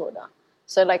eating disorder.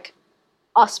 So like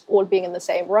us all being in the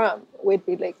same room, we'd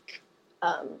be like,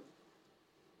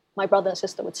 my brother and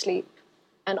sister would sleep,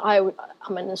 and I'm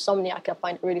an insomniac. I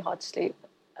find it really hard to sleep.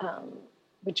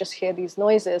 We just hear these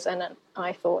noises, and then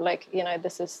I thought, like, you know,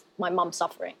 this is my mum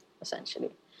suffering, essentially.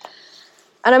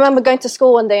 And I remember going to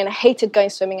school one day, and I hated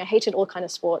going swimming. I hated all kind of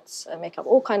sports. I make up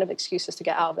all kind of excuses to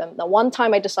get out of them. The one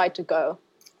time I decide to go,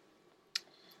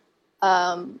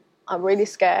 I'm really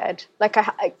scared. Like,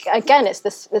 again, it's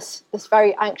this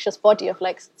very anxious body of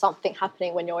like something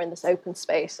happening when you're in this open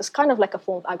space. It's kind of like a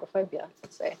form of agoraphobia,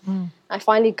 I'd say. I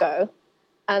finally go,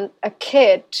 and a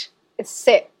kid is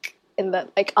sick in the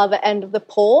like other end of the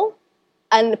pool,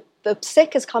 and the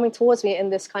sick is coming towards me in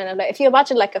this kind of like, if you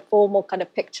imagine like a formal kind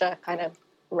of picture kind of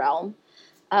realm,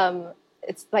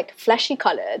 it's like fleshy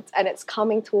colored, and it's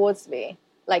coming towards me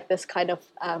like this kind of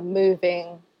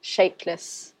moving,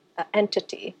 shapeless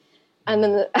entity. And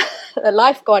then the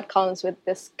lifeguard comes with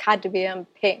this cadmium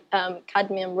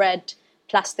red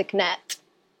plastic net,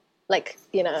 like,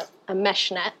 you know, a mesh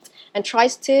net, and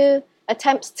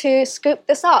attempts to scoop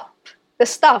the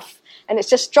stuff, and it's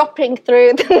just dropping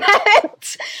through the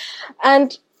net.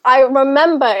 And I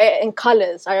remember it in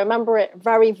colors. I remember it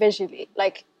very visually,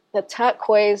 like the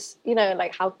turquoise, you know,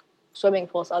 like how swimming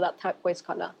pools are that turquoise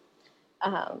color.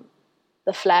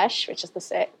 The flesh, which is the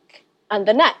sick, and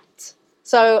the net.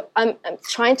 So I'm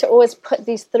trying to always put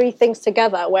these three things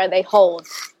together where they hold,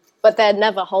 but they're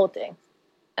never holding,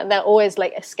 and they're always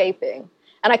like escaping.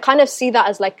 And I kind of see that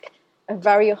as like a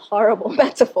very horrible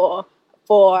metaphor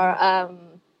for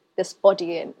this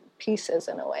body in pieces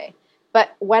in a way.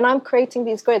 But when I'm creating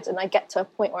these grids and I get to a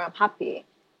point where I'm happy,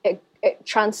 it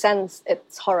transcends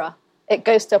its horror. It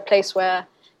goes to a place where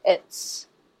it's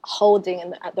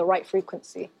holding at the right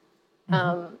frequency,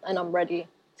 and I'm ready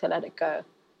to let it go.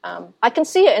 I can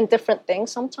see it in different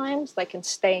things sometimes, like in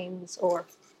stains, or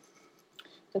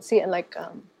I can see it in like,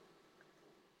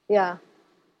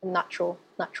 natural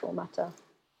matter.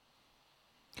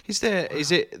 Is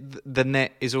it the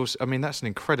net is also, I mean, that's an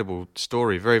incredible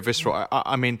story, very visceral.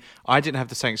 I mean, I didn't have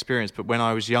the same experience, but when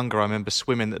I was younger, I remember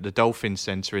swimming at the Dolphin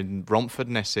Centre in Romford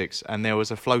in Essex, and there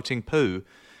was a floating poo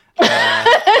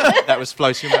that was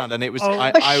floating around, and it was,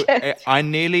 I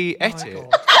nearly ate it.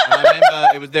 And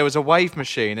I remember there was a wave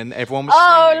machine, and everyone was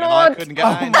screaming, and I couldn't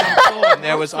get in. And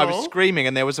I was screaming,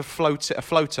 and there was a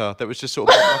floater that was just sort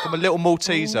of like a little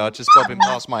Malteser just bobbing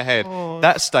past my head.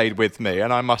 That stayed with me,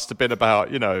 and I must have been about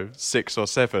 6 or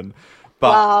 7.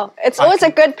 But wow, it's always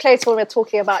a good place when we're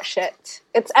talking about shit.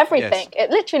 It's everything. Yes.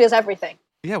 It literally is everything.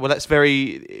 Yeah, well, that's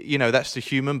very, that's the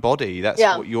human body. That's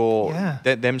what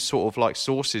them sort of like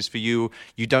sources for you.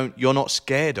 You're not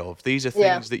scared of. These are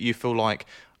things that you feel like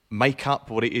make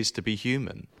up what it is to be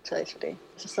human. Totally.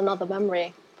 It's just another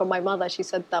memory from my mother. She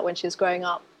said that when she was growing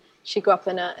up, she grew up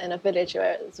in a village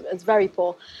where it was very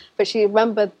poor, but she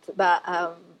remembered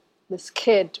that this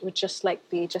kid would just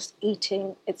be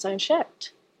eating its own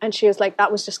shit. And she was like,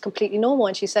 that was just completely normal.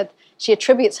 And she said she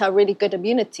attributes her really good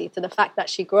immunity to the fact that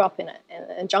she grew up in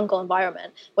a jungle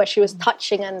environment where she was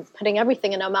touching and putting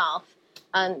everything in her mouth.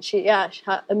 And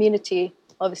her immunity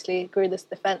obviously grew these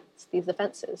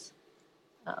defenses.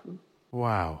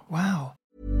 Wow.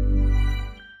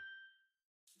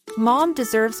 Mom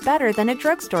deserves better than a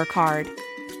drugstore card.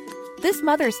 This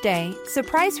Mother's Day,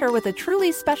 surprise her with a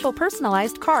truly special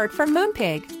personalized card from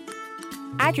Moonpig.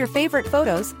 Add your favorite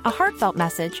photos, a heartfelt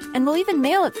message, and we'll even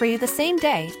mail it for you the same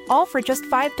day, all for just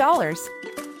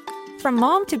 $5. From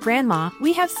mom to grandma,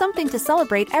 we have something to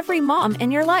celebrate every mom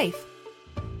in your life.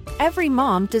 Every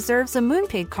mom deserves a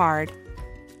Moonpig card.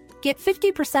 Get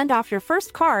 50% off your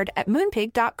first card at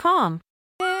moonpig.com.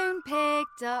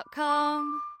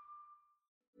 Moonpig.com.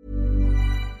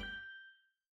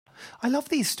 I love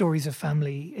these stories of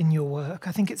family in your work.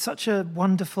 I think it's such a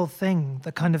wonderful thing,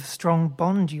 the kind of strong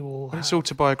bond you all have. It's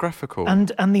autobiographical.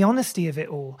 And the honesty of it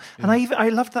all. Yeah. And I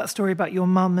loved that story about your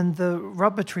mum and the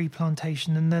rubber tree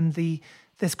plantation, and then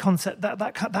this concept,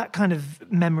 that kind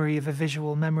of memory of a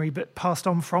visual memory, but passed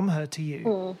on from her to you.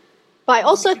 Mm. But I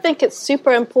also think it's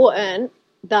super important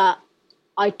that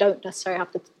I don't necessarily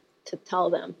have to tell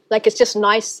them. Like, it's just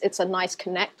nice. It's a nice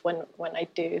connect when I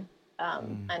do.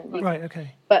 Right,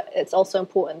 okay. But it's also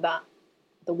important that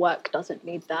the work doesn't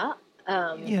need that.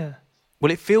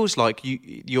 Well, it feels like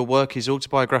your work is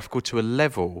autobiographical to a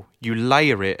level. You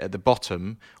layer it at the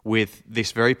bottom with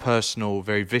this very personal,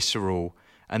 very visceral,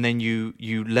 and then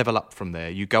you level up from there.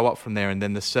 You go up from there, and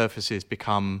then the surfaces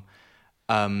become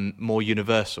more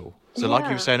universal. So like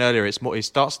you were saying earlier, it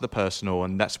starts at the personal,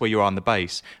 and that's where you are on the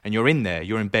base, and you're in there,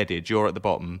 you're embedded, you're at the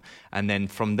bottom, and then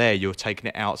from there you're taking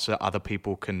it out so other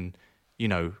people can,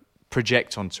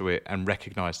 project onto it and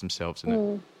recognize themselves in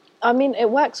it. I mean, it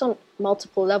works on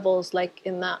multiple levels, like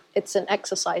in that it's an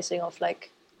exercising of like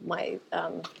my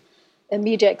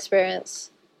immediate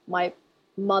experience, my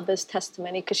mother's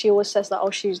testimony, because she always says that,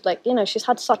 she's like, she's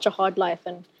had such a hard life,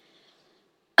 and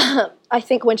I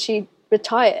think when she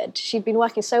retired, she'd been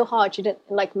working so hard, she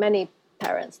didn't, like many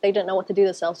parents, they didn't know what to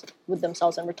do with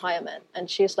themselves in retirement, and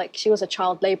she was a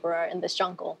child laborer in this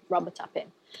jungle, rubber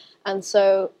tapping, and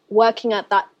so working at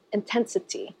that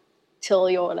intensity till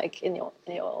you're like in your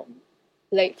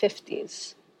late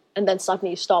 50s, and then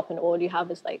suddenly you stop and all you have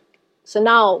is like, so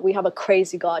now we have a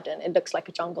crazy garden, it looks like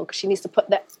a jungle because she needs to put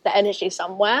the energy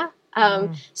somewhere.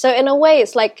 So in a way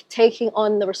it's like taking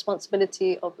on the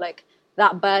responsibility of like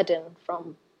that burden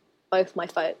from both my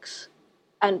folks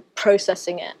and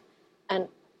processing it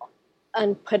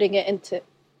and putting it into,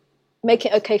 make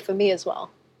it okay for me as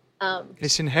well.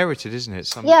 It's inherited, isn't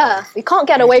it? We can't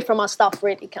get away from our stuff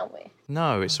really, can we?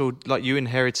 No, it's all like you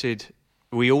inherited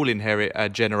we all inherit our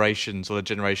generations or the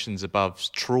generations above's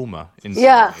trauma in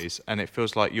some ways, and it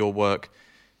feels like your work,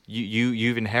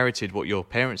 you've inherited what your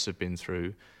parents have been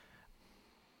through,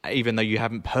 even though you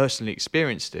haven't personally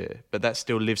experienced it, but that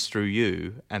still lives through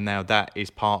you, and now that is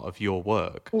part of your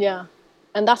work. Yeah,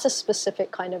 and that's a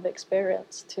specific kind of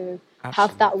experience to have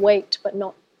Absolutely. that weight but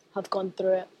not have gone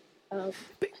through it.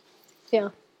 Yeah.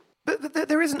 But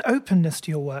there is an openness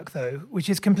to your work, though, which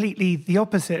is completely the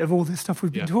opposite of all this stuff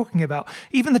we've been talking about.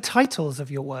 Even the titles of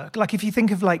your work, like if you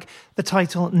think of like the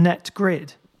title Net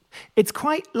Grid, it's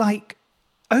quite like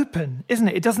open, isn't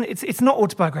it? It doesn't. It's not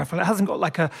autobiographical. It hasn't got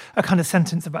like a kind of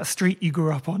sentence about a street you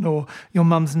grew up on or your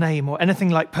mum's name or anything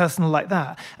like personal like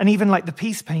that. And even like the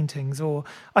peace paintings, or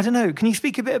I don't know. Can you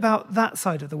speak a bit about that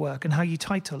side of the work and how you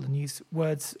title and use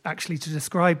words actually to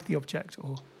describe the object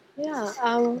or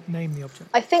name the object?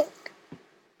 I think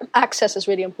access is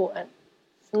really important,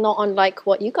 not unlike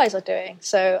what you guys are doing.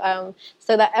 So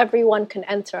that everyone can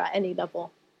enter at any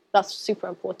level. That's super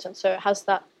important. So it has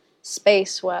that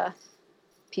space where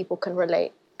people can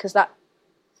relate, because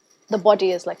the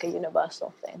body is like a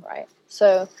universal thing, right?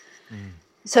 So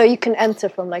you can enter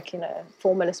from like,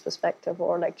 formalist perspective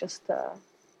or like just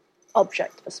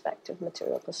object perspective,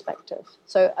 material perspective.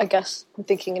 So I guess I'm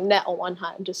thinking a net on one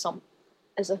hand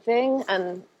is a thing,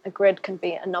 and a grid can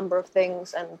be a number of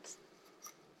things, and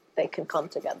they can come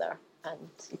together and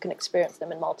you can experience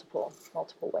them in multiple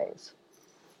ways.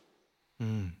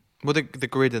 Well, the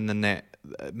grid and the net,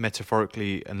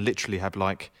 metaphorically and literally, have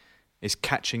is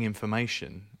catching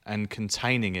information and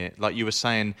containing it. Like you were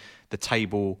saying, the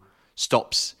table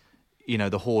stops,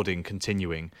 the hoarding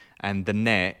continuing, and the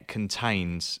net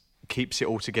keeps it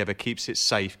all together, keeps it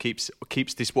safe, keeps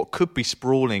this what could be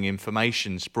sprawling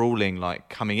information, like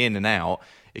coming in and out.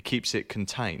 It keeps it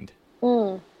contained.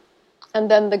 And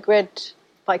then the grid,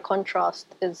 by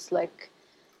contrast, is like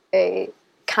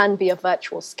can be a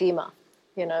virtual schema.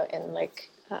 In like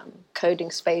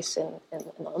coding space on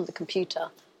the computer,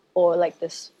 or like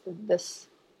this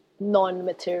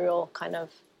non-material kind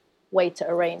of way to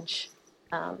arrange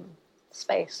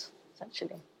space,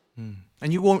 essentially.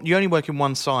 And you only work in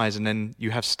one size, and then you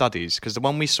have studies, because the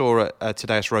one we saw at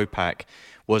Tadeusz Ropak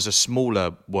was a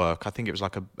smaller work. I think it was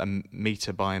like a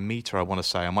metre by a metre, I want to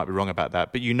say. I might be wrong about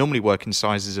that. But you normally work in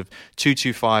sizes of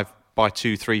 225 by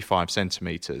 235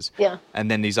 centimetres. Yeah.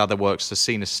 And then these other works are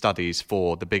seen as studies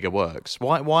for the bigger works.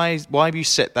 Why have you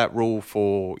set that rule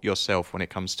for yourself when it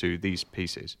comes to these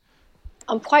pieces?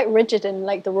 I'm quite rigid in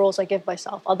like the rules I give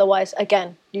myself. Otherwise,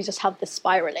 again, you just have this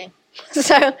spiraling.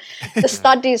 So the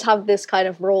studies have this kind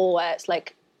of rule where it's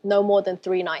like no more than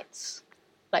 3 nights,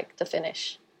 like to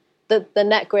finish. The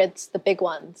net grids, the big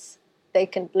ones, they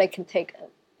can take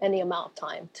any amount of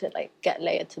time to like get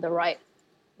layered to the right,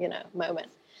 moment.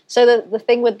 So the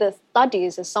thing with the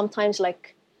studies is sometimes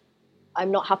like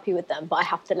I'm not happy with them, but I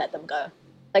have to let them go.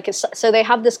 Like so they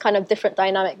have this kind of different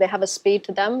dynamic. They have a speed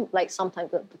to them. Like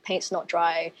sometimes the paint's not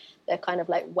dry. They're kind of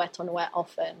like wet on wet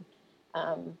often.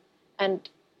 And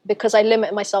because I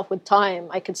limit myself with time,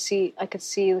 I could see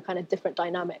the kind of different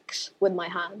dynamics with my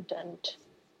hand, and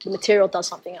the material does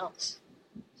something else.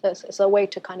 So it's a way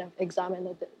to kind of examine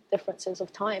the differences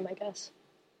of time, I guess.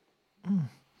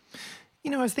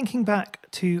 I was thinking back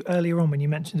to earlier on when you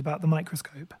mentioned about the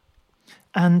microscope.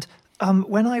 And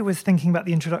when I was thinking about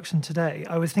the introduction today,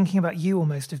 I was thinking about you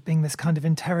almost of being this kind of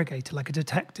interrogator, like a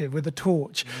detective with a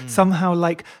torch, somehow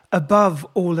like above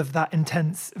all of that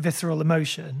intense visceral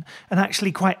emotion, and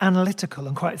actually quite analytical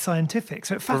and quite scientific.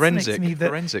 So it fascinates me that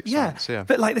forensic science, yeah.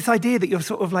 But like this idea that you're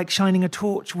sort of like shining a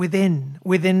torch within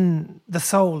the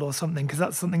soul or something, because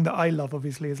that's something that I love.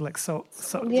 Obviously, is like soul.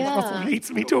 Yeah. Russell hates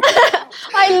me talking.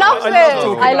 I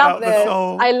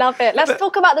love it. Let's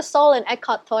talk about the soul in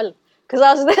Eckhart Tolle. Because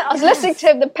I was listening to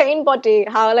him, the pain body,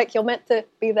 how like you're meant to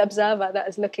be the observer that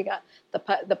is looking at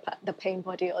the pain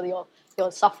body or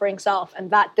your suffering self, and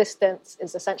that distance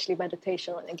is essentially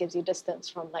meditation, and it gives you distance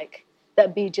from like the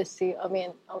immediacy. Of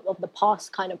the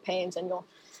past kind of pains, and you're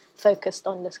focused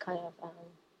on this kind of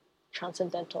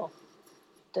transcendental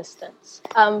distance.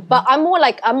 But I'm more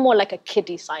like a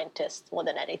kiddie scientist more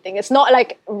than anything. It's not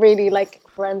like really like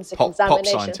forensic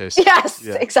examination. Pop scientist. Yes,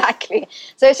 yeah. Exactly.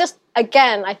 So it's just,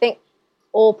 again, I think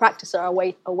all practices are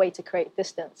a way to create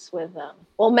distance with,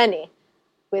 many,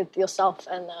 with yourself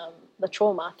and the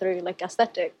trauma through like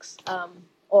aesthetics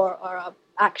or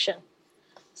action.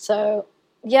 So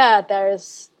yeah, there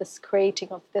is this creating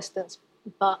of distance,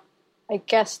 but I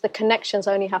guess the connections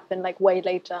only happen like way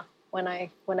later when I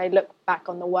look back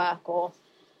on the work or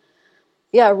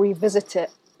revisit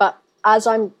it. But as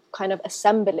I'm kind of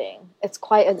assembling, it's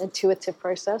quite an intuitive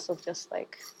process of just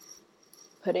like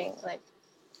putting like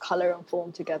color and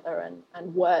form together,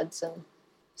 and words and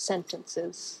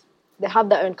sentences. They have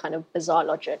their own kind of bizarre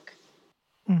logic.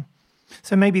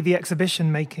 So maybe the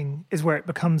exhibition making is where it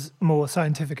becomes more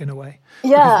scientific in a way. Yeah.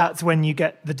 Because that's when you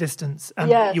get the distance. And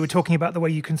Yes. you were talking about the way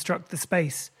you construct the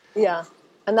space. Yeah.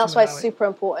 And that's why it's allow it. super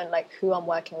important, like, who I'm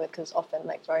working with, because often,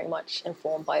 like, very much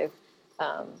informed by,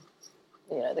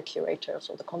 the curators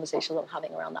or the conversations I'm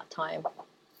having around that time.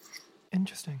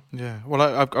 Interesting. Yeah. Well,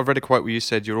 I've read a quote where you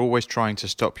said you're always trying to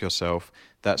stop yourself.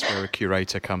 That's where a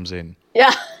curator comes in.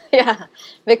 Yeah, yeah.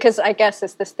 Because I guess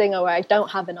it's this thing where I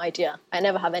don't have an idea. I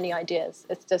never have any ideas.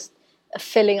 It's just a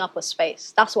filling up of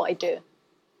space. That's what I do.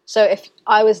 So if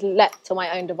I was left to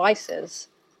my own devices,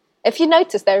 if you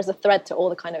notice, there is a thread to all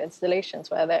the kind of installations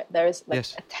where there is like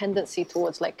Yes. a tendency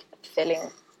towards like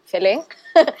filling.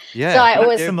 Yeah. So I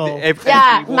always Maximal.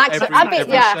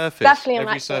 Surface. Definitely a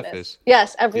every maximalist. surface.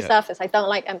 Yes, every Yeah. surface. I don't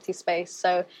like empty space,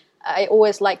 so I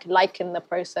always liken the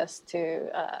process to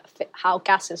how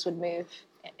gases would move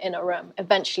in a room.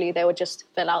 Eventually, they would just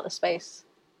fill out the space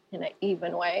in an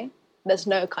even way. There's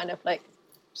no kind of like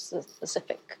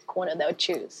specific corner they would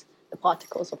choose the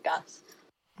particles of gas.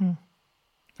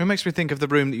 It makes me think of the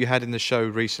room that you had in the show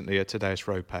recently at Today's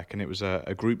Roadpack, and it was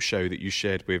a group show that you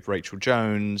shared with Rachel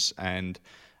Jones and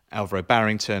Alvaro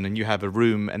Barrington, and you have a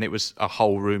room, and it was a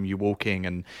whole room. You walk in,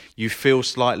 and you feel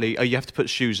slightly... Oh, you have to put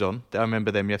shoes on. I remember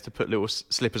them. You have to put little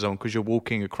slippers on because you're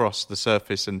walking across the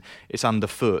surface, and it's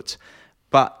underfoot.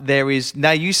 But there is...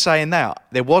 Now, you saying that,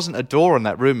 there wasn't a door in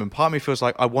that room, and part of me feels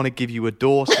like I want to give you a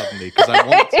door suddenly because I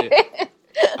want it...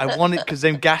 I want it because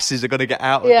them gases are going to get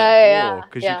out of that door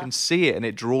because you can see it and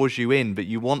it draws you in, but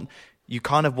you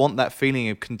kind of want that feeling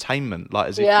of containment, like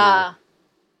as if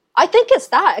I think it's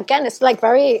that. Again, it's like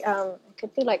very, it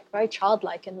could be like very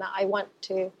childlike in that I want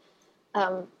to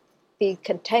be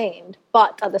contained,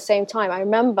 but at the same time, I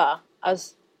remember I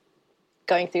was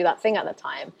going through that thing at the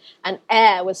time, and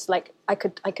air was like I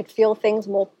could feel things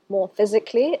more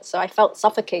physically, so I felt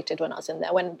suffocated when I was in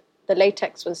there. When the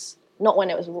latex was not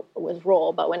when it was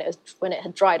raw, but when it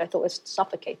had dried, I thought it was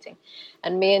suffocating.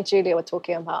 And me and Julia were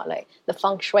talking about like the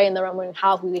feng shui in the room and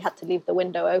how we had to leave the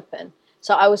window open.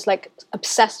 So I was like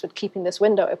obsessed with keeping this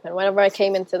window open. Whenever I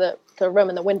came into the room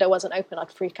and the window wasn't open,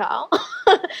 I'd freak out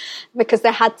because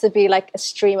there had to be like a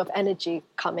stream of energy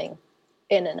coming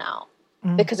in and out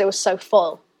because it was so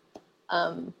full.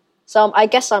 So I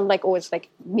guess I'm like always like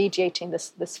mediating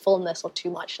this fullness or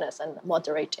too muchness and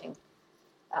moderating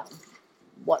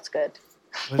what's good.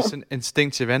 Well, it's an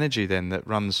instinctive energy then that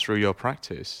runs through your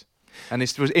practice. And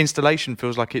installation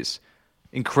feels like it's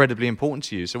incredibly important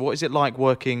to you. So what is it like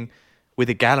working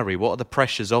with a gallery? What are the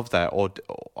pressures of that,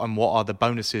 and what are the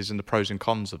bonuses and the pros and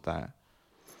cons of that?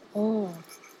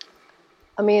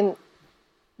 I mean,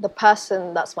 the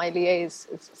person that's my liaise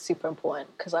is super important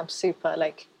because I'm super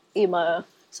like emo.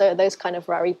 So those kind of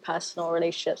very personal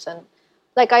relationships, and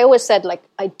like I always said, like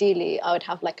ideally I would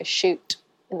have like a shoot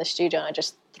in the studio and I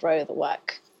just throw the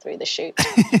work through the shoot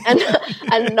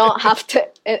and not have to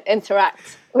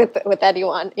interact with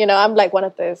anyone. You know, I'm like one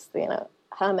of those,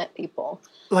 hermit people.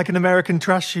 Like an American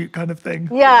trash shoot kind of thing.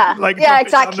 Yeah, like yeah, drop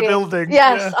it down exactly. the building.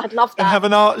 Yes, I'd love that. And have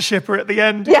an art shipper at the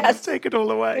end. Yes. Just take it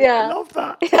all away. Yeah. I love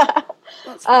that. Yeah.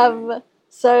 That's funny.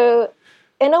 So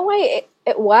in a way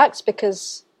it works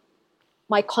because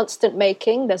my constant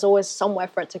making, there's always somewhere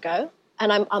for it to go.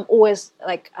 And I'm always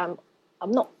like, I'm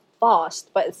not fast,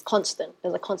 but it's constant.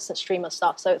 There's a constant stream of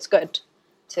stuff. So it's good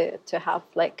to have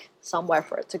like somewhere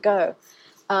for it to go.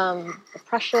 The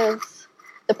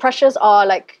pressures are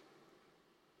like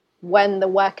when the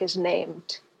work is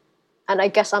named. And I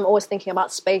guess I'm always thinking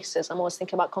about spaces. I'm always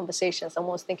thinking about conversations. I'm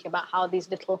always thinking about how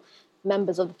these little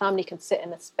members of the family can sit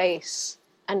in a space.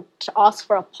 And to ask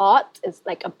for a part is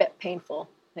like a bit painful.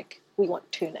 Like we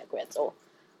want 2 Negrids or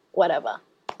whatever.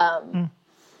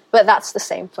 But that's the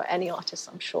same for any artist,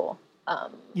 I'm sure.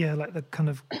 Yeah, like the kind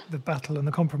of the battle and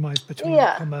the compromise between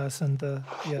Yeah. commerce and the...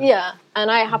 Yeah,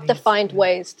 and I have to Needs, find yeah.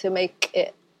 ways to make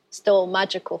it still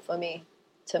magical for me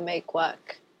to make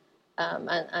work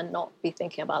and not be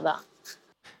thinking about that.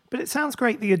 But it sounds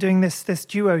great that you're doing this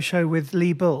duo show with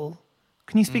Lee Bull.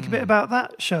 Can you speak a bit about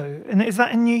that show? And is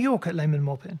that in New York at Lehman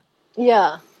Maupin?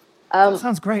 Yeah, That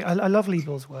sounds great. I love Lee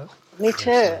Bull's work. me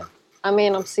too. I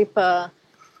mean, I'm super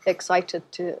excited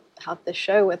to have this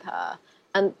show with her.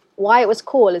 And why it was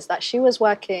cool is that she's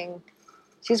working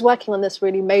on this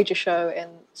really major show in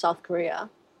South Korea,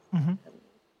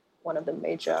 one of the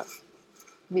major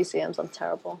museums. I'm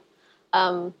terrible.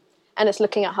 And it's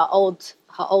looking at her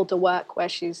older work where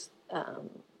she's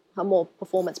her more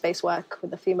performance-based work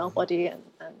with the female body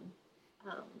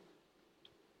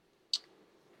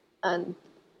and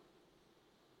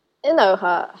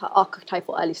her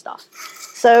archetypal early stuff.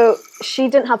 So she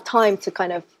didn't have time to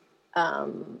kind of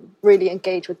really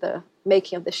engage with the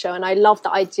making of the show. And I love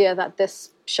the idea that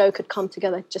this show could come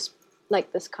together just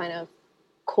like this kind of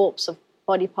corpse of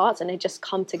body parts, and they just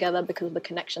come together because of the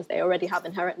connections they already have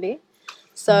inherently.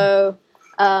 So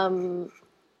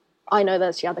I know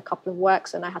that she had a couple of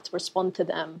works, and I had to respond to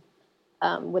them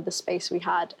with the space we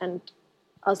had. And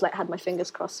I was like, had my fingers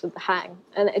crossed with the hang,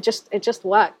 and it just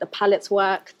worked. The palettes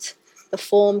worked, the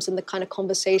forms and the kind of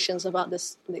conversations about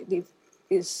these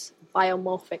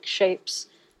biomorphic shapes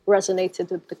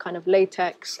resonated with the kind of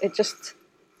latex. It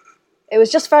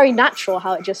was just very natural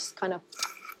how it just kind of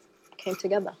came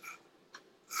together.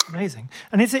 Amazing.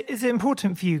 And is it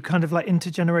important for you kind of like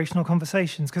intergenerational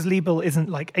conversations? Because Liebel isn't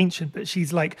like ancient, but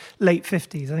she's like late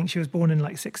 50s. I think she was born in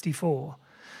like 64.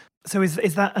 So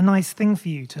is that a nice thing for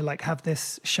you to like have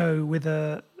this show with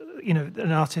an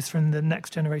artist from the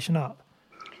next generation up?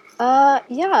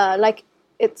 Yeah, like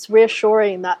it's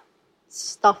reassuring that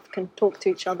stuff can talk to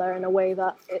each other in a way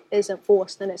that it isn't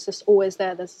forced, and it's just always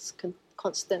there. There's this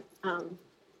constant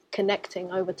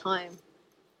connecting over time,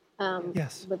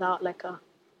 without like a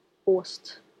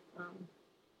forced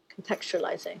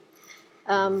contextualizing.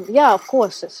 Yeah, of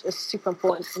course, it's super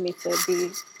important for me to be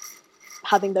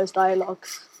having those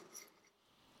dialogues.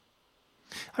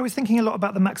 I was thinking a lot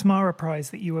about the Max Mara Prize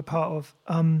that you were part of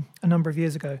a number of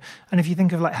years ago. And if you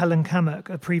think of like Helen Kamek,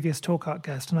 a previous Talk Art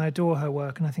guest, and I adore her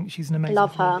work, and I think she's an amazing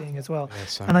human being as well.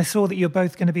 Yeah, and I saw that you're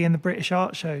both going to be in the British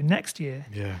Art Show next year,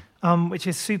 which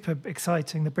is super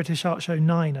exciting. The British Art Show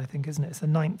 9, I think, isn't it? It's the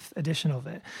 9th edition of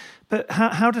it. But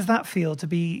how does that feel to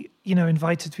be,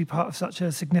 invited to be part of such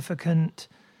a significant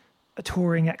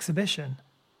touring exhibition?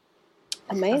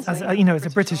 Amazing. As a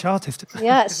British artist.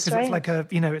 Yeah, it's strange. It's like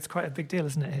it's quite a big deal,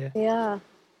 isn't it, here? Yeah.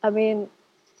 I mean,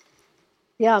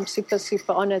 yeah, I'm super,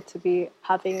 super honored to be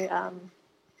having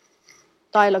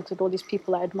dialogues with all these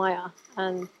people I admire.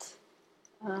 And,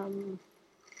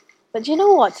 but you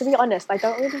know what? To be honest, I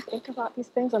don't really think about these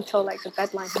things until like the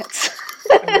deadline hits.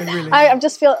 Really?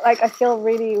 I feel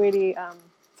really, really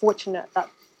fortunate that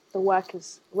the work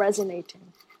is resonating.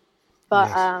 But,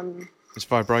 yes. It's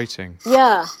vibrating.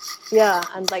 Yeah,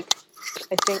 and like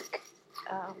I think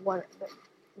one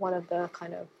of the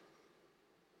kind of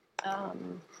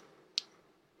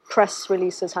press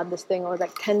releases had this thing, or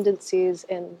like tendencies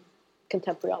in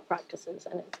contemporary art practices,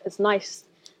 and it's nice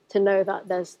to know that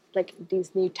there's like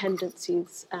these new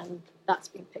tendencies, and that's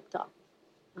being picked up.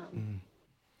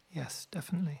 Yes,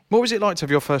 definitely. What was it like to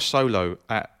have your first solo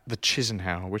at the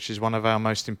Chisenhauer, which is one of our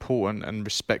most important and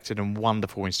respected and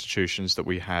wonderful institutions that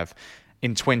we have,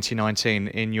 in 2019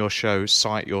 in your show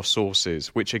Cite Your Sources,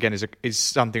 which again is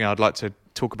something I'd like to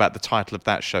talk about the title of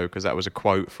that show, because that was a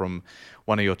quote from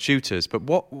one of your tutors. But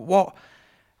what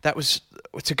that was,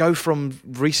 to go from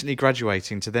recently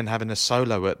graduating to then having a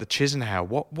solo at the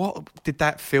Chisenhauer, what did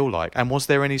that feel like? And was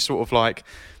there any sort of like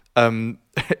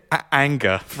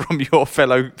anger from your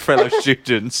fellow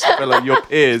students, your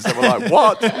peers that were like,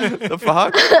 what the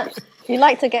fuck? You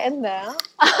like to get in there.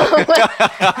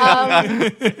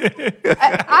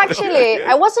 Actually,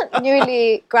 I wasn't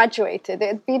newly graduated. It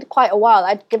had been quite a while.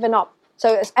 I'd given up.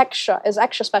 So it's extra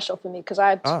special for me because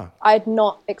I'd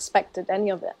not expected any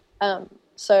of it.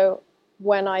 So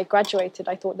when I graduated,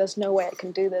 I thought there's no way I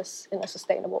can do this in a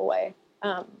sustainable way.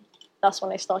 That's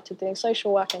when I started doing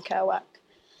social work and care work.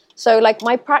 So like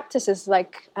my practice is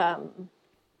like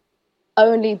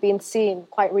only been seen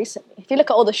quite recently. If you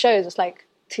look at all the shows, it's like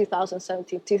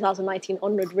 2017, 2019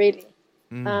 onward, really.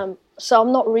 So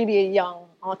I'm not really a young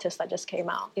artist that just came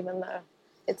out, even though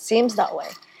it seems that way.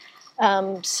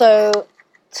 So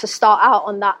to start out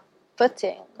on that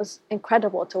footing was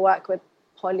incredible, to work with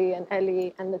Polly and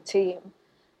Ellie and the team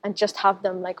and just have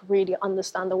them like really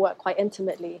understand the work quite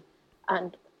intimately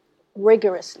and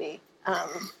rigorously.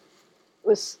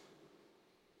 It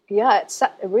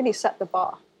really set the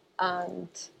bar, and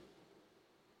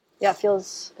yeah, it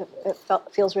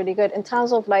feels really good. In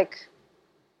terms of like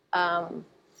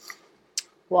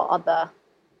what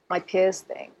my peers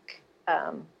think,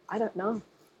 I don't know.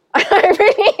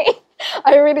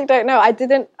 I really don't know. I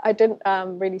didn't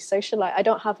really socialize. I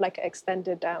don't have like an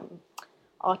extended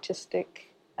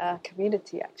artistic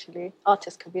community, actually,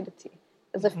 artist community.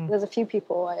 There's a few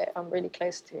people I'm really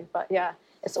close to, but yeah,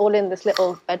 it's all in this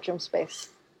little bedroom space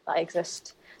that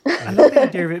exists. I love the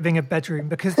idea of it being a bedroom,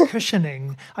 because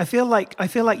cushioning, I feel like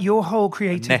your whole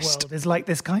creative world is like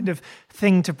this kind of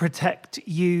thing to protect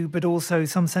you, but also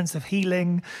some sense of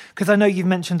healing. Because I know you've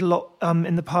mentioned a lot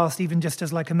in the past, even just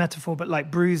as like a metaphor, but like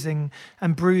bruising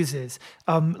and bruises,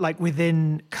 like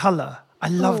within colour. I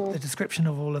loved the description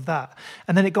of all of that.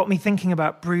 And then it got me thinking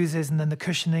about bruises and then the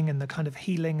cushioning and the kind of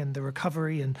healing and the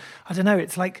recovery. And I don't know,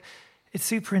 it's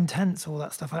super intense, all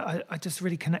that stuff. I just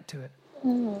really connect to it.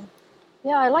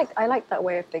 Yeah, I like that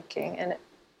way of thinking. And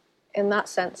in that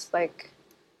sense, like,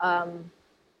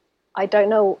 I don't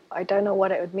know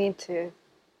what it would mean to,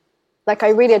 like, I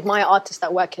really admire artists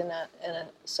that work in a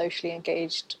socially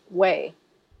engaged way.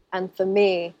 And for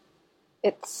me,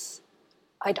 it's,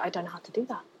 I don't know how to do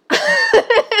that.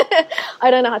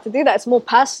 I don't know how to do that. It's more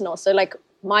personal. So like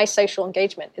my social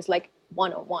engagement is like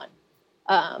one-on-one,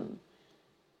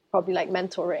 probably like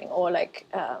mentoring or like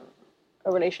a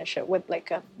relationship with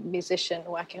like a musician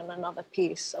working on another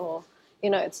piece, or, you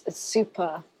know, it's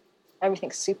super,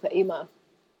 everything's super emo.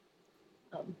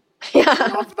 Yeah. I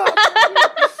love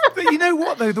that. But you know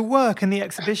what, though? The work and the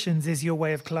exhibitions is your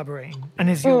way of collaborating and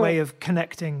is your way of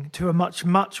connecting to a much,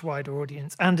 much wider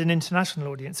audience and an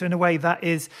international audience. So in a way that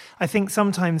is, I think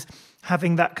sometimes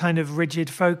having that kind of rigid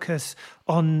focus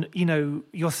on, you know,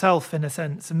 yourself in a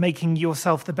sense and making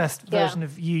yourself the best version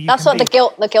of you That's can what be.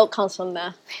 the guilt comes from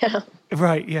there. Yeah.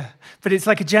 Right, yeah. But it's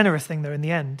like a generous thing, though, in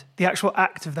the end. The actual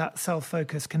act of that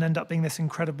self-focus can end up being this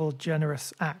incredible,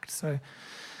 generous act. So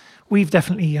we've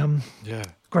definitely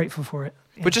grateful for it.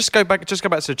 Yeah. But just go back to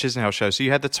the Chisenhale show. So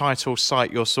you had the title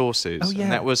 "Cite Your Sources,"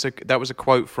 and that was a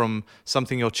quote from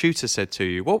something your tutor said to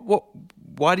you.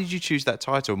 Why did you choose that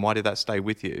title, and why did that stay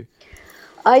with you?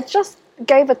 I just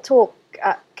gave a talk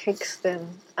at Kingston,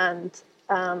 and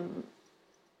Dan,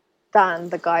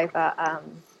 the guy that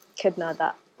Kidna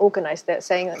that organised it,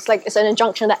 saying it's an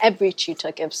injunction that every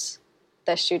tutor gives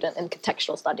their student in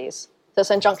contextual studies. So it's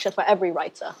an injunction for every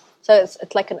writer. So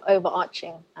it's like an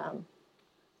overarching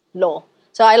law.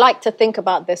 So I like to think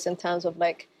about this in terms of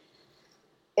like,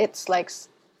 it's like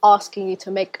asking you to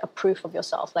make a proof of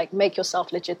yourself, like make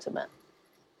yourself legitimate.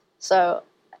 So,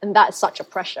 and that is such a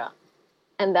pressure.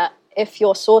 And that if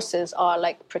your sources are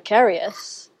like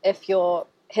precarious, if your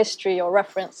history, your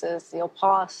references, your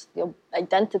past, your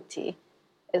identity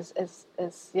is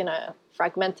you know,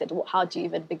 fragmented, how do you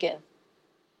even begin?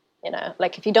 You know,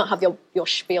 like if you don't have your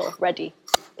spiel ready,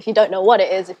 if you don't know what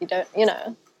it is, if you don't, you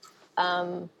know,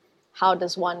 how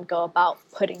does one go about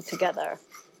putting together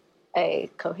a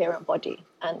coherent body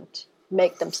and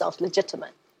make themselves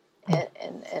legitimate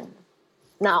in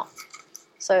now?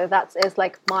 So that is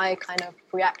like my kind of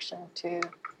reaction to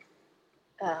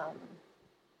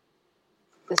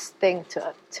this thing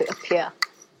to appear,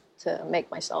 to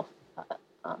make myself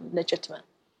legitimate.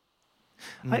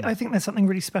 I think there's something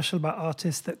really special about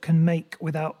artists that can make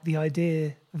without the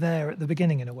idea there at the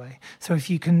beginning, in a way. So if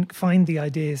you can find the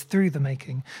ideas through the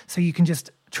making, so you can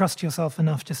just trust yourself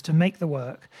enough just to make the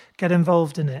work, get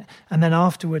involved in it, and then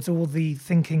afterwards all the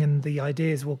thinking and the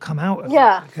ideas will come out of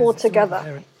it. Fall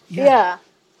together. Yeah.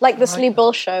 Like the Lee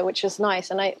Bill show, which is nice.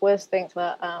 And I always think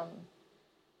that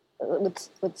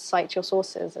with Cite Your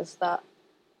Sources is that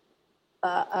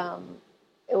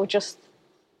it will just,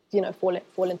 you know,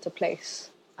 fall into place,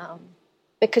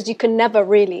 because you can never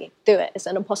really do it. It's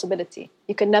an impossibility.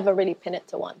 You can never really pin it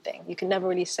to one thing. You can never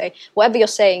really say whatever you're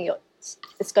saying.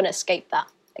 It's going to escape that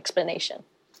explanation.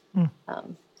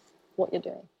 What you're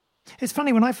doing. It's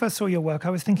funny, when I first saw your work, I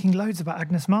was thinking loads about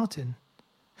Agnes Martin,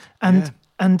 and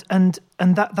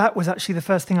that was actually the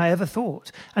first thing I ever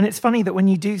thought. And it's funny that when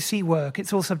you do see work,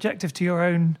 it's all subjective to your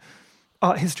own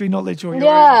art history knowledge or your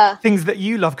own things that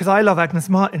you love, because I love Agnes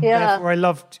Martin, therefore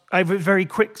I was very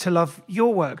quick to love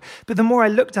your work. But the more I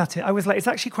looked at it, I was like, it's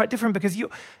actually quite different, because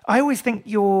I always think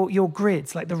your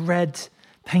grids, like the red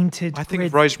painted I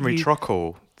think Rosemary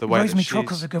Trockle, the way Rosemary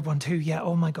Trockle's a good one too. Yeah,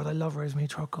 oh my God, I love Rosemary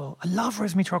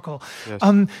Trockle.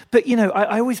 Yes. But you know,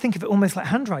 I always think of it almost like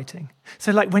handwriting.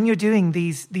 So like when you're doing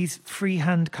these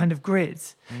freehand kind of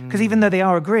grids, because even though they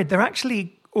are a grid, they're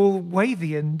actually all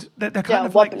wavy and they're kind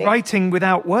of wobbly. like writing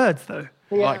without words, though.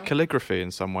 Yeah. Like calligraphy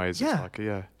in some ways. Yeah. It's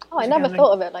like, Oh, I never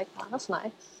thought of it like that. That's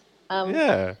nice.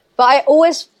 yeah. But I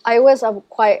always am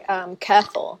quite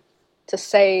careful to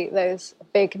say those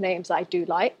big names that I do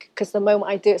like, because the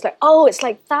moment I do, it's like, oh, it's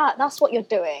like that. That's what you're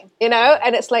doing, you know?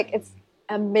 And it's like, it's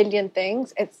a million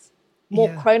things. It's more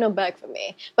Cronenberg for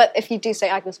me. But if you do say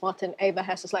Agnes Martin, Ava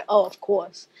Hess, it's like, oh, of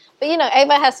course. But, you know,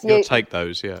 Ava Hess... You'll take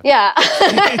those, yeah. Yeah.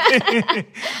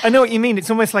 I know what you mean. It's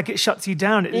almost like it shuts you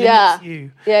down. It limits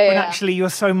you. When actually you're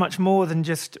so much more than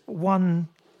just one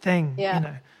thing, you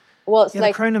know. Well, it's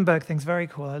like... the Cronenberg thing's very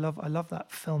cool. I love that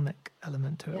filmic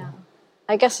element to it all.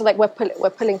 I guess like we're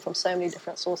pulling from so many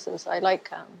different sources. I like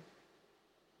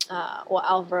what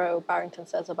Alvaro Barrington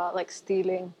says about like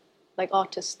stealing, like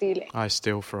artists stealing. I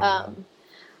steal from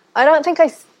I don't think I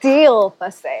steal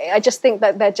per se. I just think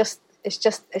that they're just it's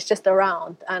just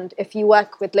around. And if you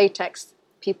work with latex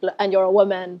people and you're a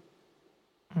woman,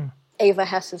 Ava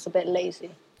Hess is a bit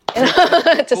lazy.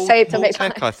 To make Paul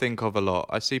Tech, I think of a lot.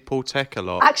 I see Paul Tech a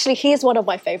lot. Actually, he's one of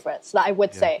my favorites that I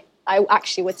would say. I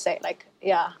actually would say, like,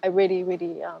 yeah, I really,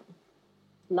 really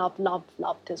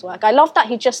loved his work. I love that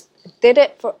he just did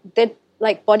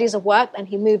like bodies of work and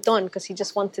he moved on because he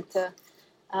just wanted to.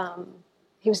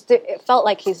 It felt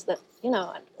like he's a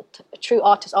true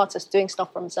artist doing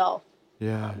stuff for himself.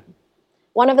 Yeah.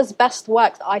 One of his best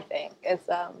works, I think, is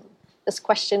this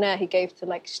questionnaire he gave to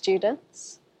like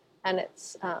students, and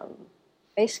it's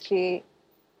basically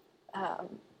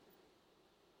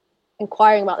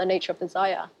inquiring about the nature of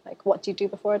desire, like what do you do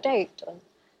before a date and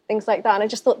things like that. And I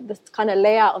just thought this kind of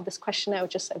layout of this questionnaire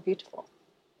was just so beautiful.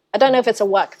 I don't know if it's a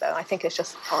work though. I think it's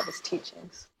just part of his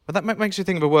teachings. But that makes me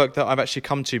think of a work that I've actually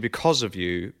come to because of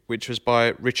you, which was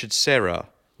by Richard Serra,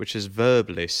 which is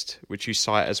Verbalist, which you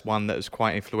cite as one that was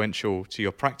quite influential to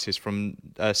your practice from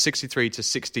 63 to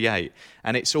 68.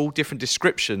 And it's all different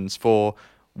descriptions for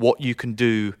what you can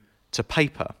do to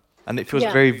paper. And it feels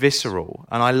very visceral.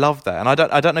 And I love that. And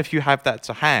I don't know if you have that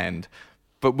to hand,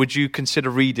 but would you consider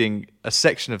reading a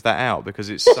section of that out? Because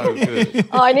it's so good.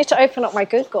 Oh, I need to open up my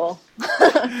Google.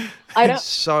 It's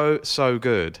so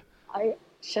good.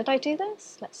 Should I do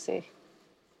this? Let's see.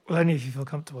 Well, only if you feel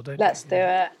comfortable, don't you? Let's do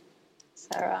it.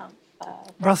 Sarah.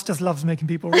 Russ just loves making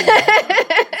people read.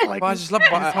 Well, I just love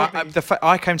it.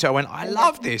 I came to it, I went, I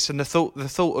love this. And the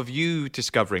thought of you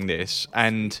discovering this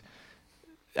and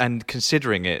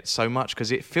considering it so much,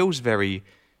 because it feels very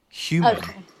human.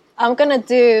 Okay. I'm going to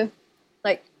do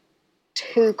like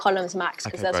 2 columns max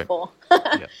because there's 4.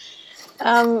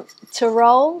 To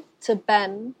roll, to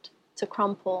bend, to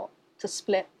crumple, to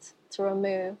split, to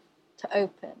remove, to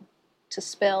open, to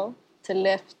spill, to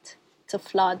lift, to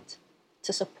flood,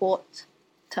 to support,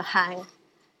 to hang,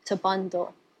 to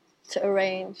bundle, to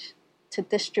arrange, to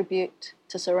distribute,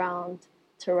 to surround,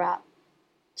 to wrap,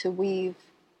 to weave,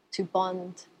 to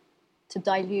bond, to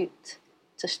dilute,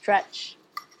 to stretch,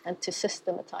 and to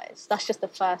systematize. That's just the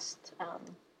first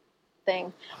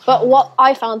thing. But what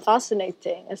I found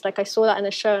fascinating is, like, I saw that in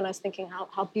a show and I was thinking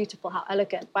how beautiful, how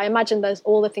elegant. But I imagine there's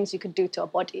all the things you could do to a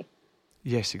body.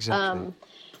 Yes, exactly.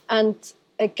 And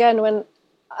again, when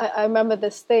I remember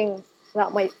this thing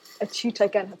that a tutor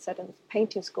again had said in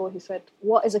painting school, he said,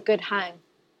 what is a good hang?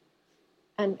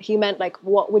 And he meant, like,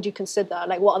 what would you consider?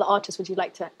 Like, what other artists would you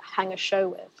like to hang a show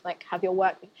with? Like, have your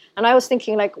work. And I was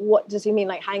thinking, like, what does he mean?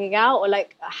 Like, hanging out or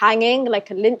like hanging,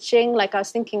 like a lynching? Like, I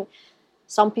was thinking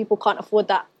some people can't afford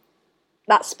that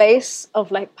space of,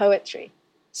 like, poetry.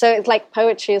 So it's like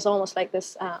poetry is almost like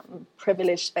this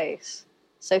privileged space.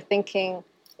 So thinking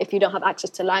if you don't have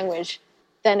access to language,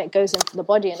 then it goes into the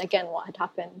body. And again, what had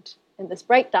happened in this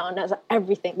breakdown is that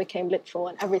everything became literal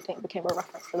and everything became a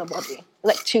reference to the body.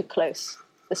 Like, too close,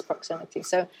 this proximity.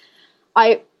 So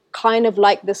I kind of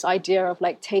like this idea of,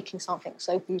 like, taking something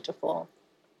so beautiful,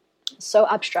 so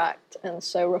abstract and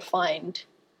so refined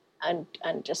and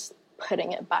just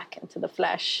putting it back into the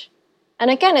flesh.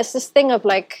 And again, it's this thing of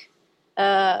like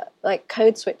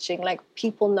code switching, like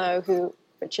people know who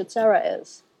Richard Serra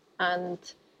is and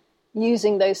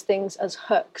using those things as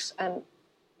hooks. And,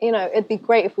 you know, it'd be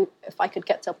great if I could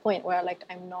get to a point where, like,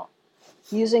 I'm not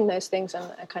using those things and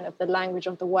kind of the language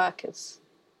of the work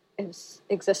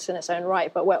exists in its own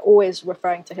right, but we're always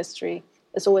referring to history.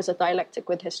 There's always a dialectic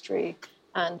with history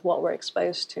and what we're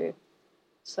exposed to.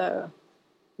 So,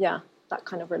 yeah, that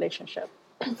kind of relationship.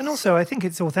 And also, I think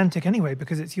it's authentic anyway,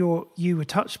 because it's you were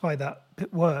touched by that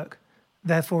work,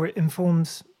 therefore it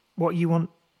informs what you want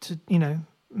to, you know,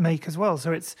 make as well.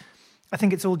 So I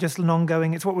think it's all just an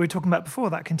ongoing, it's what we were talking about before,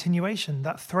 that continuation,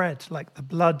 that thread, like the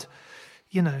blood,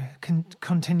 you know,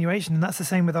 continuation. And that's the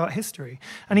same with art history.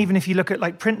 And even if you look at,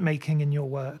 like, printmaking in your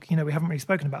work, you know, we haven't really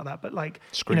spoken about that, but, like,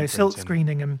 silk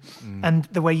screening and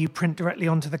the way you print directly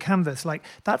onto the canvas, like,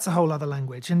 that's a whole other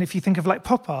language. And if you think of, like,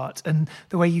 pop art and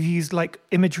the way you've used, like,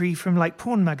 imagery from, like,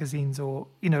 porn magazines or,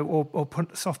 you know, or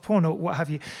soft porn or what have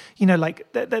you, you know,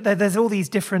 like, there's all these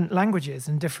different languages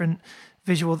and different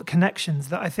visual connections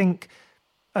that I think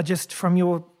are just from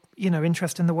your, you know,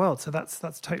 interest in the world. So that's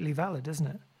totally valid, isn't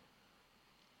it?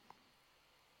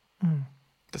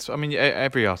 I mean,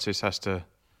 every artist has to,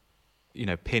 you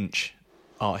know, pinch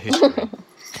art history.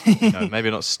 You know, maybe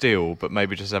not steal, but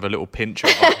maybe just have a little pinch of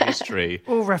art history.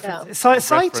 Or reference. Yeah.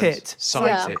 Cite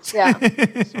it.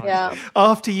 Yeah.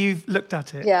 After you've looked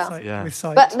at it. Yeah. With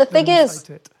sight, but the thing is,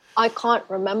 I can't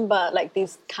remember, like,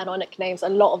 these canonic names a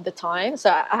lot of the time. So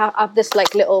I have this,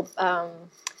 like, little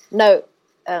note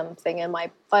thing in my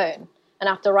phone, and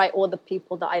I have to write all the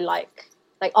people that I like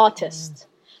artists.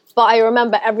 But I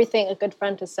remember everything a good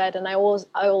friend has said, and I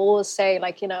always say,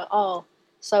 like, you know, oh,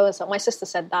 so and so. My sister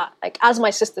said that, like, as my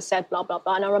sister said, blah blah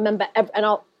blah. And I remember, and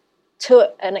I'll,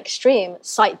 to an extreme,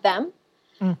 cite them.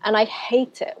 And I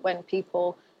hate it when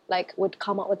people like would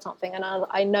come up with something, and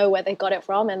I know where they got it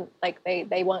from, and like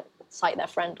they won't cite their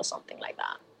friend or something like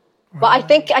that. Right.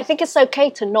 But I think it's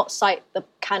okay to not cite the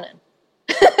canon.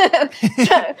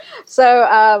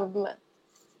 so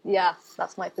yeah,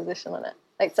 that's my position on it.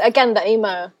 Like, so again, the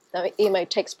emo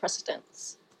takes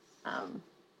precedence.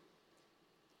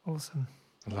 Awesome.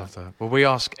 I love that. Well, we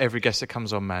ask every guest that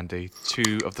comes on, Mandy,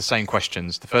 2 of the same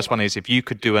questions. The first one is, if you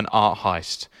could do an art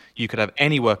heist, you could have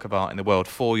any work of art in the world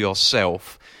for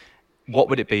yourself, what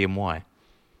would it be and why?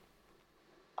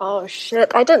 Oh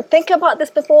shit! I didn't think about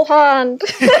this beforehand.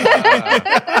 Do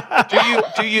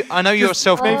you? I know you're a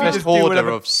self-confessed hoarder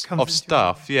of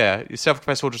stuff. Yeah, you're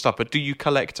self-confessed hoarder of stuff. But do you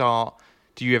collect art?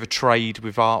 Do you ever trade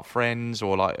with art friends,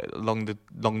 or like along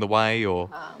the way, or?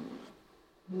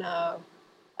 No.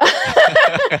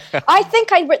 I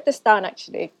think I wrote this down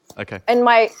actually. Okay. In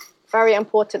my very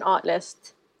important art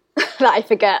list that I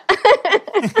forget.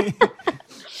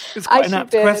 It's quite an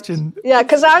apt question. Yeah,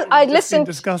 because I listened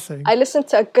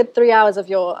to a good 3 hours of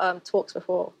your talks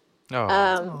before.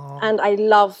 And I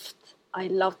loved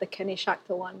the Kenny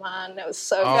Schachter one, man. It was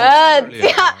so good.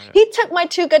 Brilliant. Yeah, he took my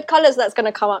 2 good colours that's going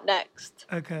to come up next.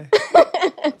 Okay.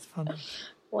 That's funny.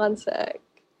 One sec.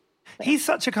 He's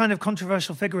such a kind of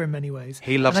controversial figure in many ways.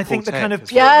 He loves and I think the kind of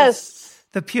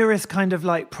the purist kind of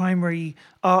like primary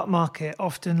art market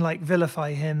often like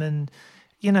vilify him, and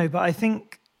you know, but I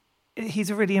think he's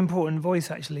a really important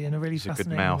voice actually, and a really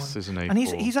fascinating a good mouth, one. Isn't he? And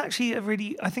he's actually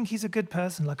I think he's a good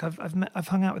person. Like I've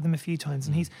hung out with him a few times,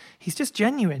 and he's just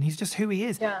genuine. He's just who he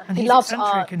is. Yeah, and he he's loves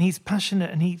eccentric art. and he's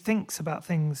passionate, and he thinks about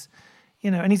things,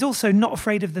 you know, and he's also not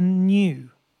afraid of the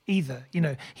new either. You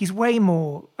know, he's way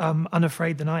more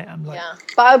unafraid than I am. Like, yeah,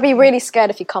 but I would be really scared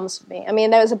if he comes with me. I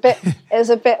mean, it was a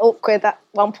bit awkward at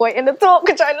one point in the talk,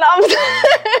 which I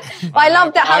loved. I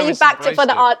loved it how you backed it for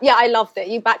the art. Yeah, I loved it.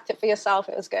 You backed it for yourself.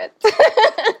 It was good.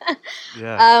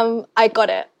 Yeah. I got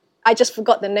it. I just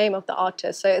forgot the name of the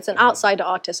artist. So it's an outsider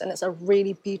artist, and it's a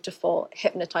really beautiful,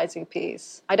 hypnotizing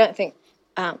piece. I don't think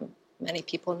many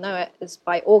people know it. It's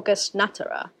by August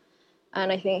Nattara. And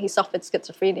I think he suffered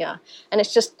schizophrenia. And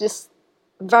it's just this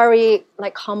very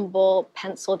like humble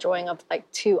pencil drawing of like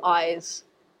 2 eyes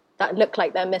that look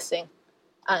like they're missing.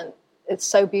 And it's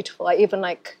so beautiful. I even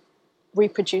like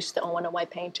reproduced it on one of my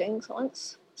paintings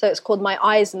once. So it's called My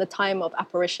Eyes in the Time of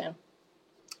Apparition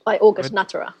by August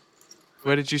Nattara.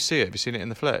 Where did you see it? Have you seen it in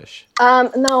the flesh?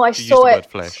 No, I saw it.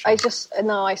 Flesh? I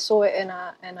saw it in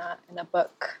a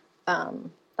book that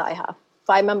I have.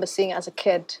 But I remember seeing it as a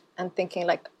kid and thinking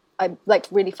like, I'm like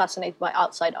really fascinated by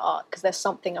outside art because there's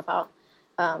something about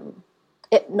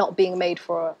it not being made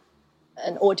for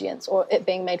an audience or it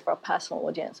being made for a personal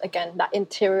audience. Again, that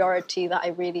interiority that I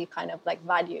really kind of like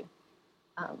value.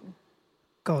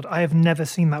 God, I have never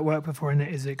seen that work before, and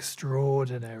it is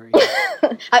extraordinary.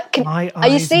 Are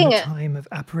you seeing it? Time of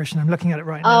Apparition. I'm looking at it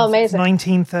right now. Oh, amazing!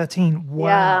 1913. Wow.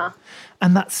 Yeah.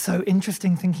 And that's so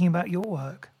interesting thinking about your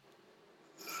work.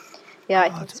 Yeah, I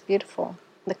think it's beautiful.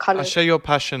 The colours. I share your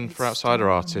passion for outsider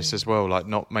artists as well, like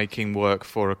not making work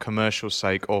for a commercial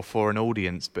sake or for an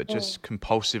audience, but just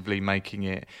compulsively making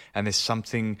it. And there's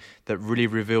something that really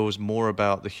reveals more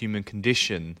about the human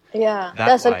condition. Yeah,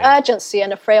 there's an urgency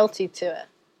and a frailty to it.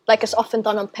 Like it's often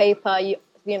done on paper, you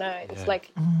know, it's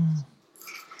like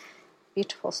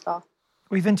beautiful stuff.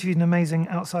 We've interviewed an amazing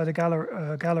outsider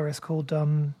gallerist called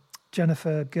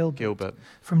Jennifer Gilbert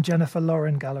from Jennifer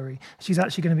Lauren Gallery. She's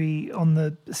actually going to be on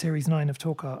the Series 9 of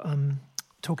Talk Art,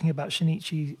 talking about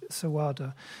Shinichi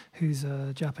Sawada, who's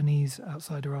a Japanese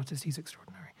outsider artist. He's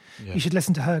extraordinary. Yeah. You should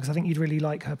listen to her because I think you'd really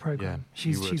like her program.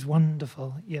 Yeah, she's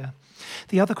wonderful. Yeah.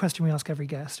 The other question we ask every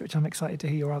guest, which I'm excited to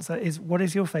hear your answer, is what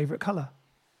is your favourite colour?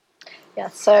 Yeah,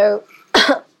 so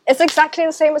it's exactly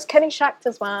the same as Kenny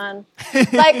Schachter's, man.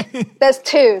 Like there's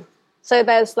 2. So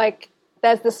there's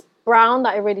this brown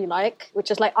that I really like,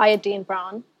 which is like iodine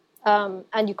brown,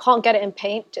 and you can't get it in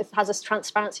paint. It has this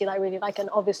transparency that I really like, and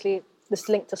obviously this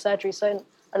link to surgery. So in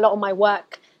a lot of my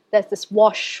work, there's this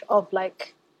wash of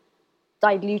like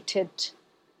diluted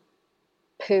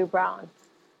poo brown.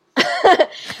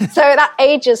 So that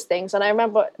ages things. And I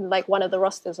remember like one of the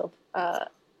rosters of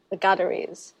the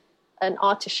galleries, an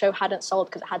artist show hadn't sold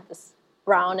because it had this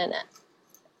brown in it,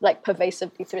 like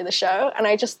pervasively through the show. And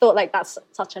I just thought like that's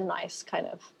such a nice kind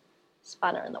of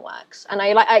spanner in the works, and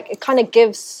it kind of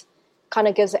gives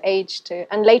age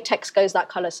to, and latex goes that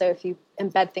color, so if you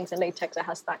embed things in latex it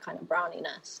has that kind of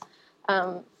browniness,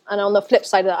 and on the flip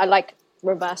side of that I like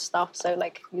reverse stuff. So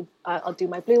like I'll do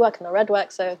my blue work and the red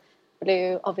work. So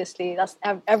blue, obviously, that's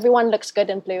everyone looks good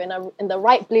in blue. In the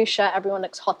right blue shirt, everyone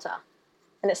looks hotter.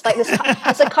 And it's like this.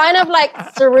 It's a kind of like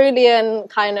cerulean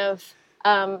kind of.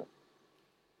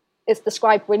 It's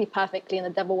described really perfectly in The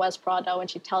Devil Wears Prada when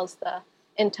she tells the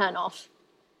intern off.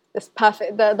 This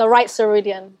perfect, the right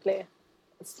cerulean blue.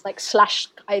 It's like slash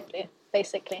sky blue,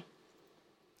 basically.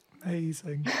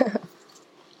 Amazing.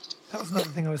 That was another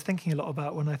thing I was thinking a lot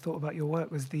about when I thought about your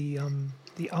work was the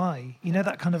eye. You know,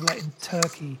 that kind of like in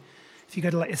Turkey, if you go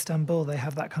to like Istanbul, they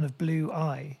have that kind of blue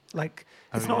eye. Like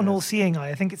it's not an all-seeing eye.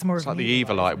 I think it's more of like an the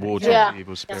evil eye, warding Yeah. the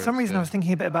evil For spirits. some reason, I was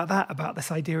thinking a bit about that, about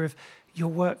this idea of your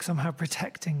work somehow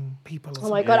protecting people. Or Oh my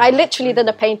something. God, I literally did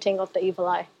a painting of the evil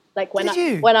eye. Like when Did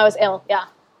you? when I was ill, yeah.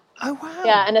 Oh wow!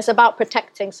 Yeah, and it's about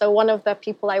protecting. So one of the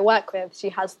people I work with, she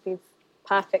has these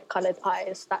perfect coloured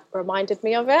eyes that reminded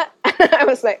me of it. I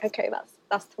was like, okay,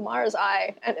 that's tomorrow's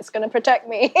eye, and it's going to protect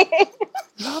me.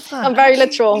 Love that. I'm very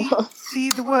Actually, literal.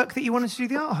 The work that you wanted to do,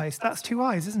 the art heist, that's two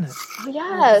eyes, isn't it? Oh,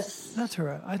 yes.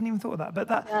 Natura. I hadn't even thought of that, but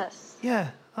that. Yes.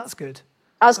 Yeah, that's good.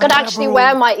 I was going to Like actually overall-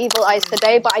 wear my evil eyes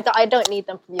today, but I don't need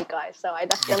them from you guys, so I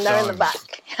left them there in the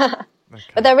back.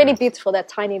 But they're really beautiful. They're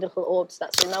tiny little orbs,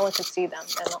 so no one can see them.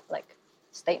 They're not like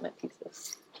statement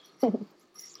pieces. Cool.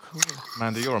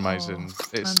 Mandy, you're amazing.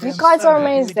 Mandy, You I'm guys so are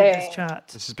happy we did this amazing. chat.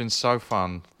 This has been so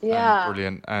fun. Yeah. And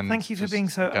brilliant. And Thank you for just being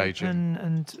so engaging. open,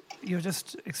 and you're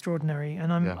just extraordinary. And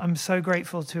Yeah. I'm so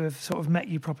grateful to have sort of met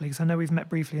you properly, because I know we've met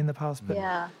briefly in the past, but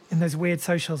Yeah. in those weird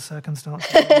social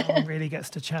circumstances, no one really gets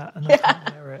to chat, and I can't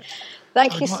bear it.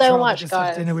 Thank I you would much so rather much, just have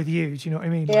guys. dinner with you. Do you know what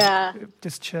I mean? Yeah. Like,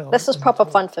 just chill. This was and proper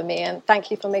talk. fun for me, and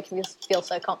thank you for making me feel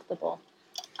so comfortable.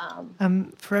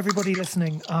 For everybody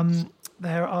listening,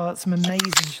 there are some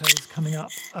amazing shows coming up,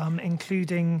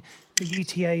 including the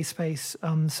UTA Space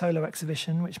solo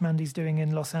exhibition, which Mandy's doing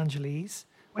in Los Angeles.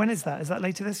 When is that? Is that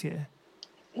later this year?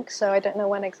 I think so. I don't know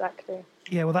when exactly.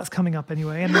 Yeah, well, that's coming up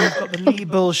anyway. And then you've got the Lee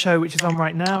Bull show, which is on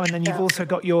right now. And then you've also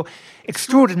got your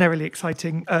extraordinarily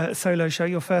exciting solo show,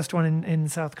 your first one in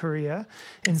South Korea,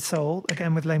 in Seoul,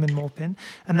 again with Layman Morpin.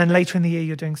 And then later in the year,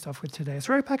 you're doing stuff with Tadeusz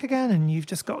Ropak again, and you've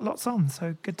just got lots on.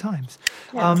 So good times.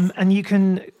 And you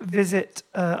can visit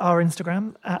our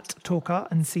Instagram at TalkArt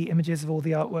and see images of all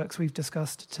the artworks we've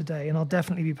discussed today. And I'll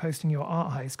definitely be posting your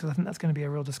art heist, because I think that's going to be a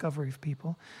real discovery for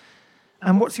people.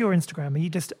 And what's your Instagram? Are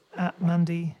you just at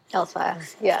Mandy? Elsewhere.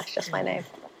 Yeah, it's just my name.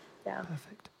 Yeah.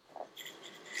 Perfect.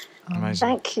 Amazing.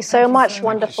 Thank you so much, Thank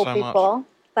wonderful you so much. people.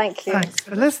 Thank you. Thanks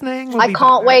for listening. We'll I be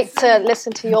can't back wait very to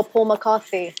listen to your Paul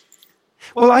McCarthy.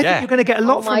 Well, I Yeah. think you're going to get a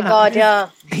lot Oh from my that.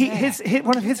 God, because yeah.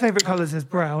 One of his favourite colours is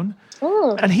brown.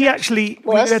 And he actually,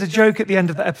 we Was? had a joke at the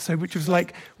end of the episode, which was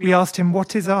like, we asked him,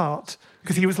 what is art?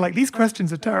 Because he was like, these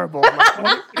questions are terrible. Like,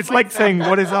 what? It's like saying,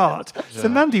 what is art? So,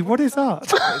 Mandy, what is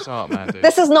art? What is art, Mandy?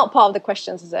 This is not part of the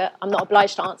questions, is it? I'm not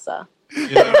obliged to answer. You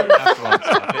don't even have to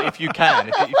answer. But if you can,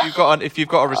 if you've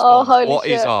got a response, holy what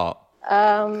is shit. art?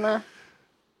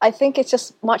 I think it's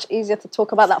just much easier to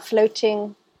talk about that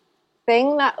floating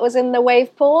thing that was in the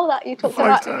wave pool that you talked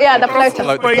about. Floater. Yeah, the floater.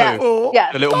 Float the yeah. blue.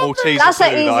 Yeah. The little Maltese That's blue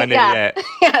an easy, that I knew yeah. yet.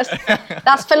 Yes.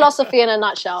 That's philosophy in a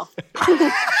nutshell.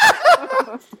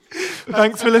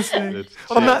 Thanks for listening. Good.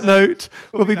 On that note,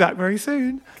 we'll be back very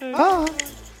soon. Bye.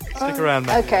 Stick around,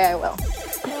 man. Okay, I will.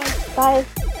 Bye.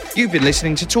 You've been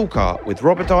listening to Talk Art with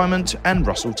Robert Diamond and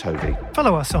Russell Tovey.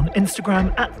 Follow us on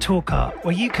Instagram at TalkArt,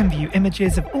 where you can view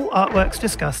images of all artworks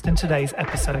discussed in today's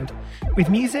episode, with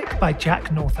music by Jack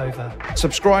Northover.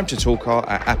 Subscribe to Talk Art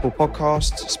at Apple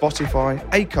Podcasts, Spotify,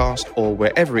 Acast, or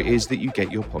wherever it is that you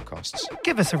get your podcasts.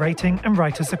 Give us a rating and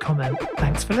write us a comment.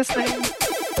 Thanks for listening.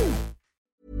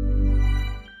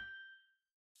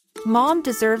 Mom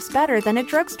deserves better than a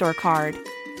drugstore card.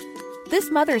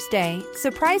 This Mother's Day,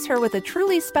 surprise her with a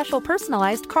truly special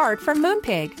personalized card from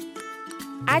Moonpig.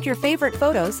 Add your favorite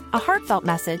photos, a heartfelt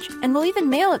message, and we'll even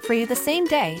mail it for you the same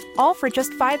day, all for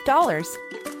just $5.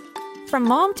 From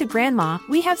mom to grandma,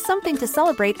 we have something to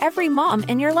celebrate every mom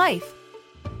in your life.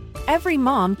 Every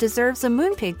mom deserves a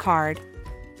Moonpig card.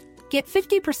 Get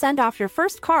 50% off your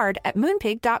first card at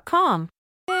moonpig.com.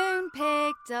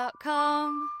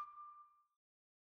 Moonpig.com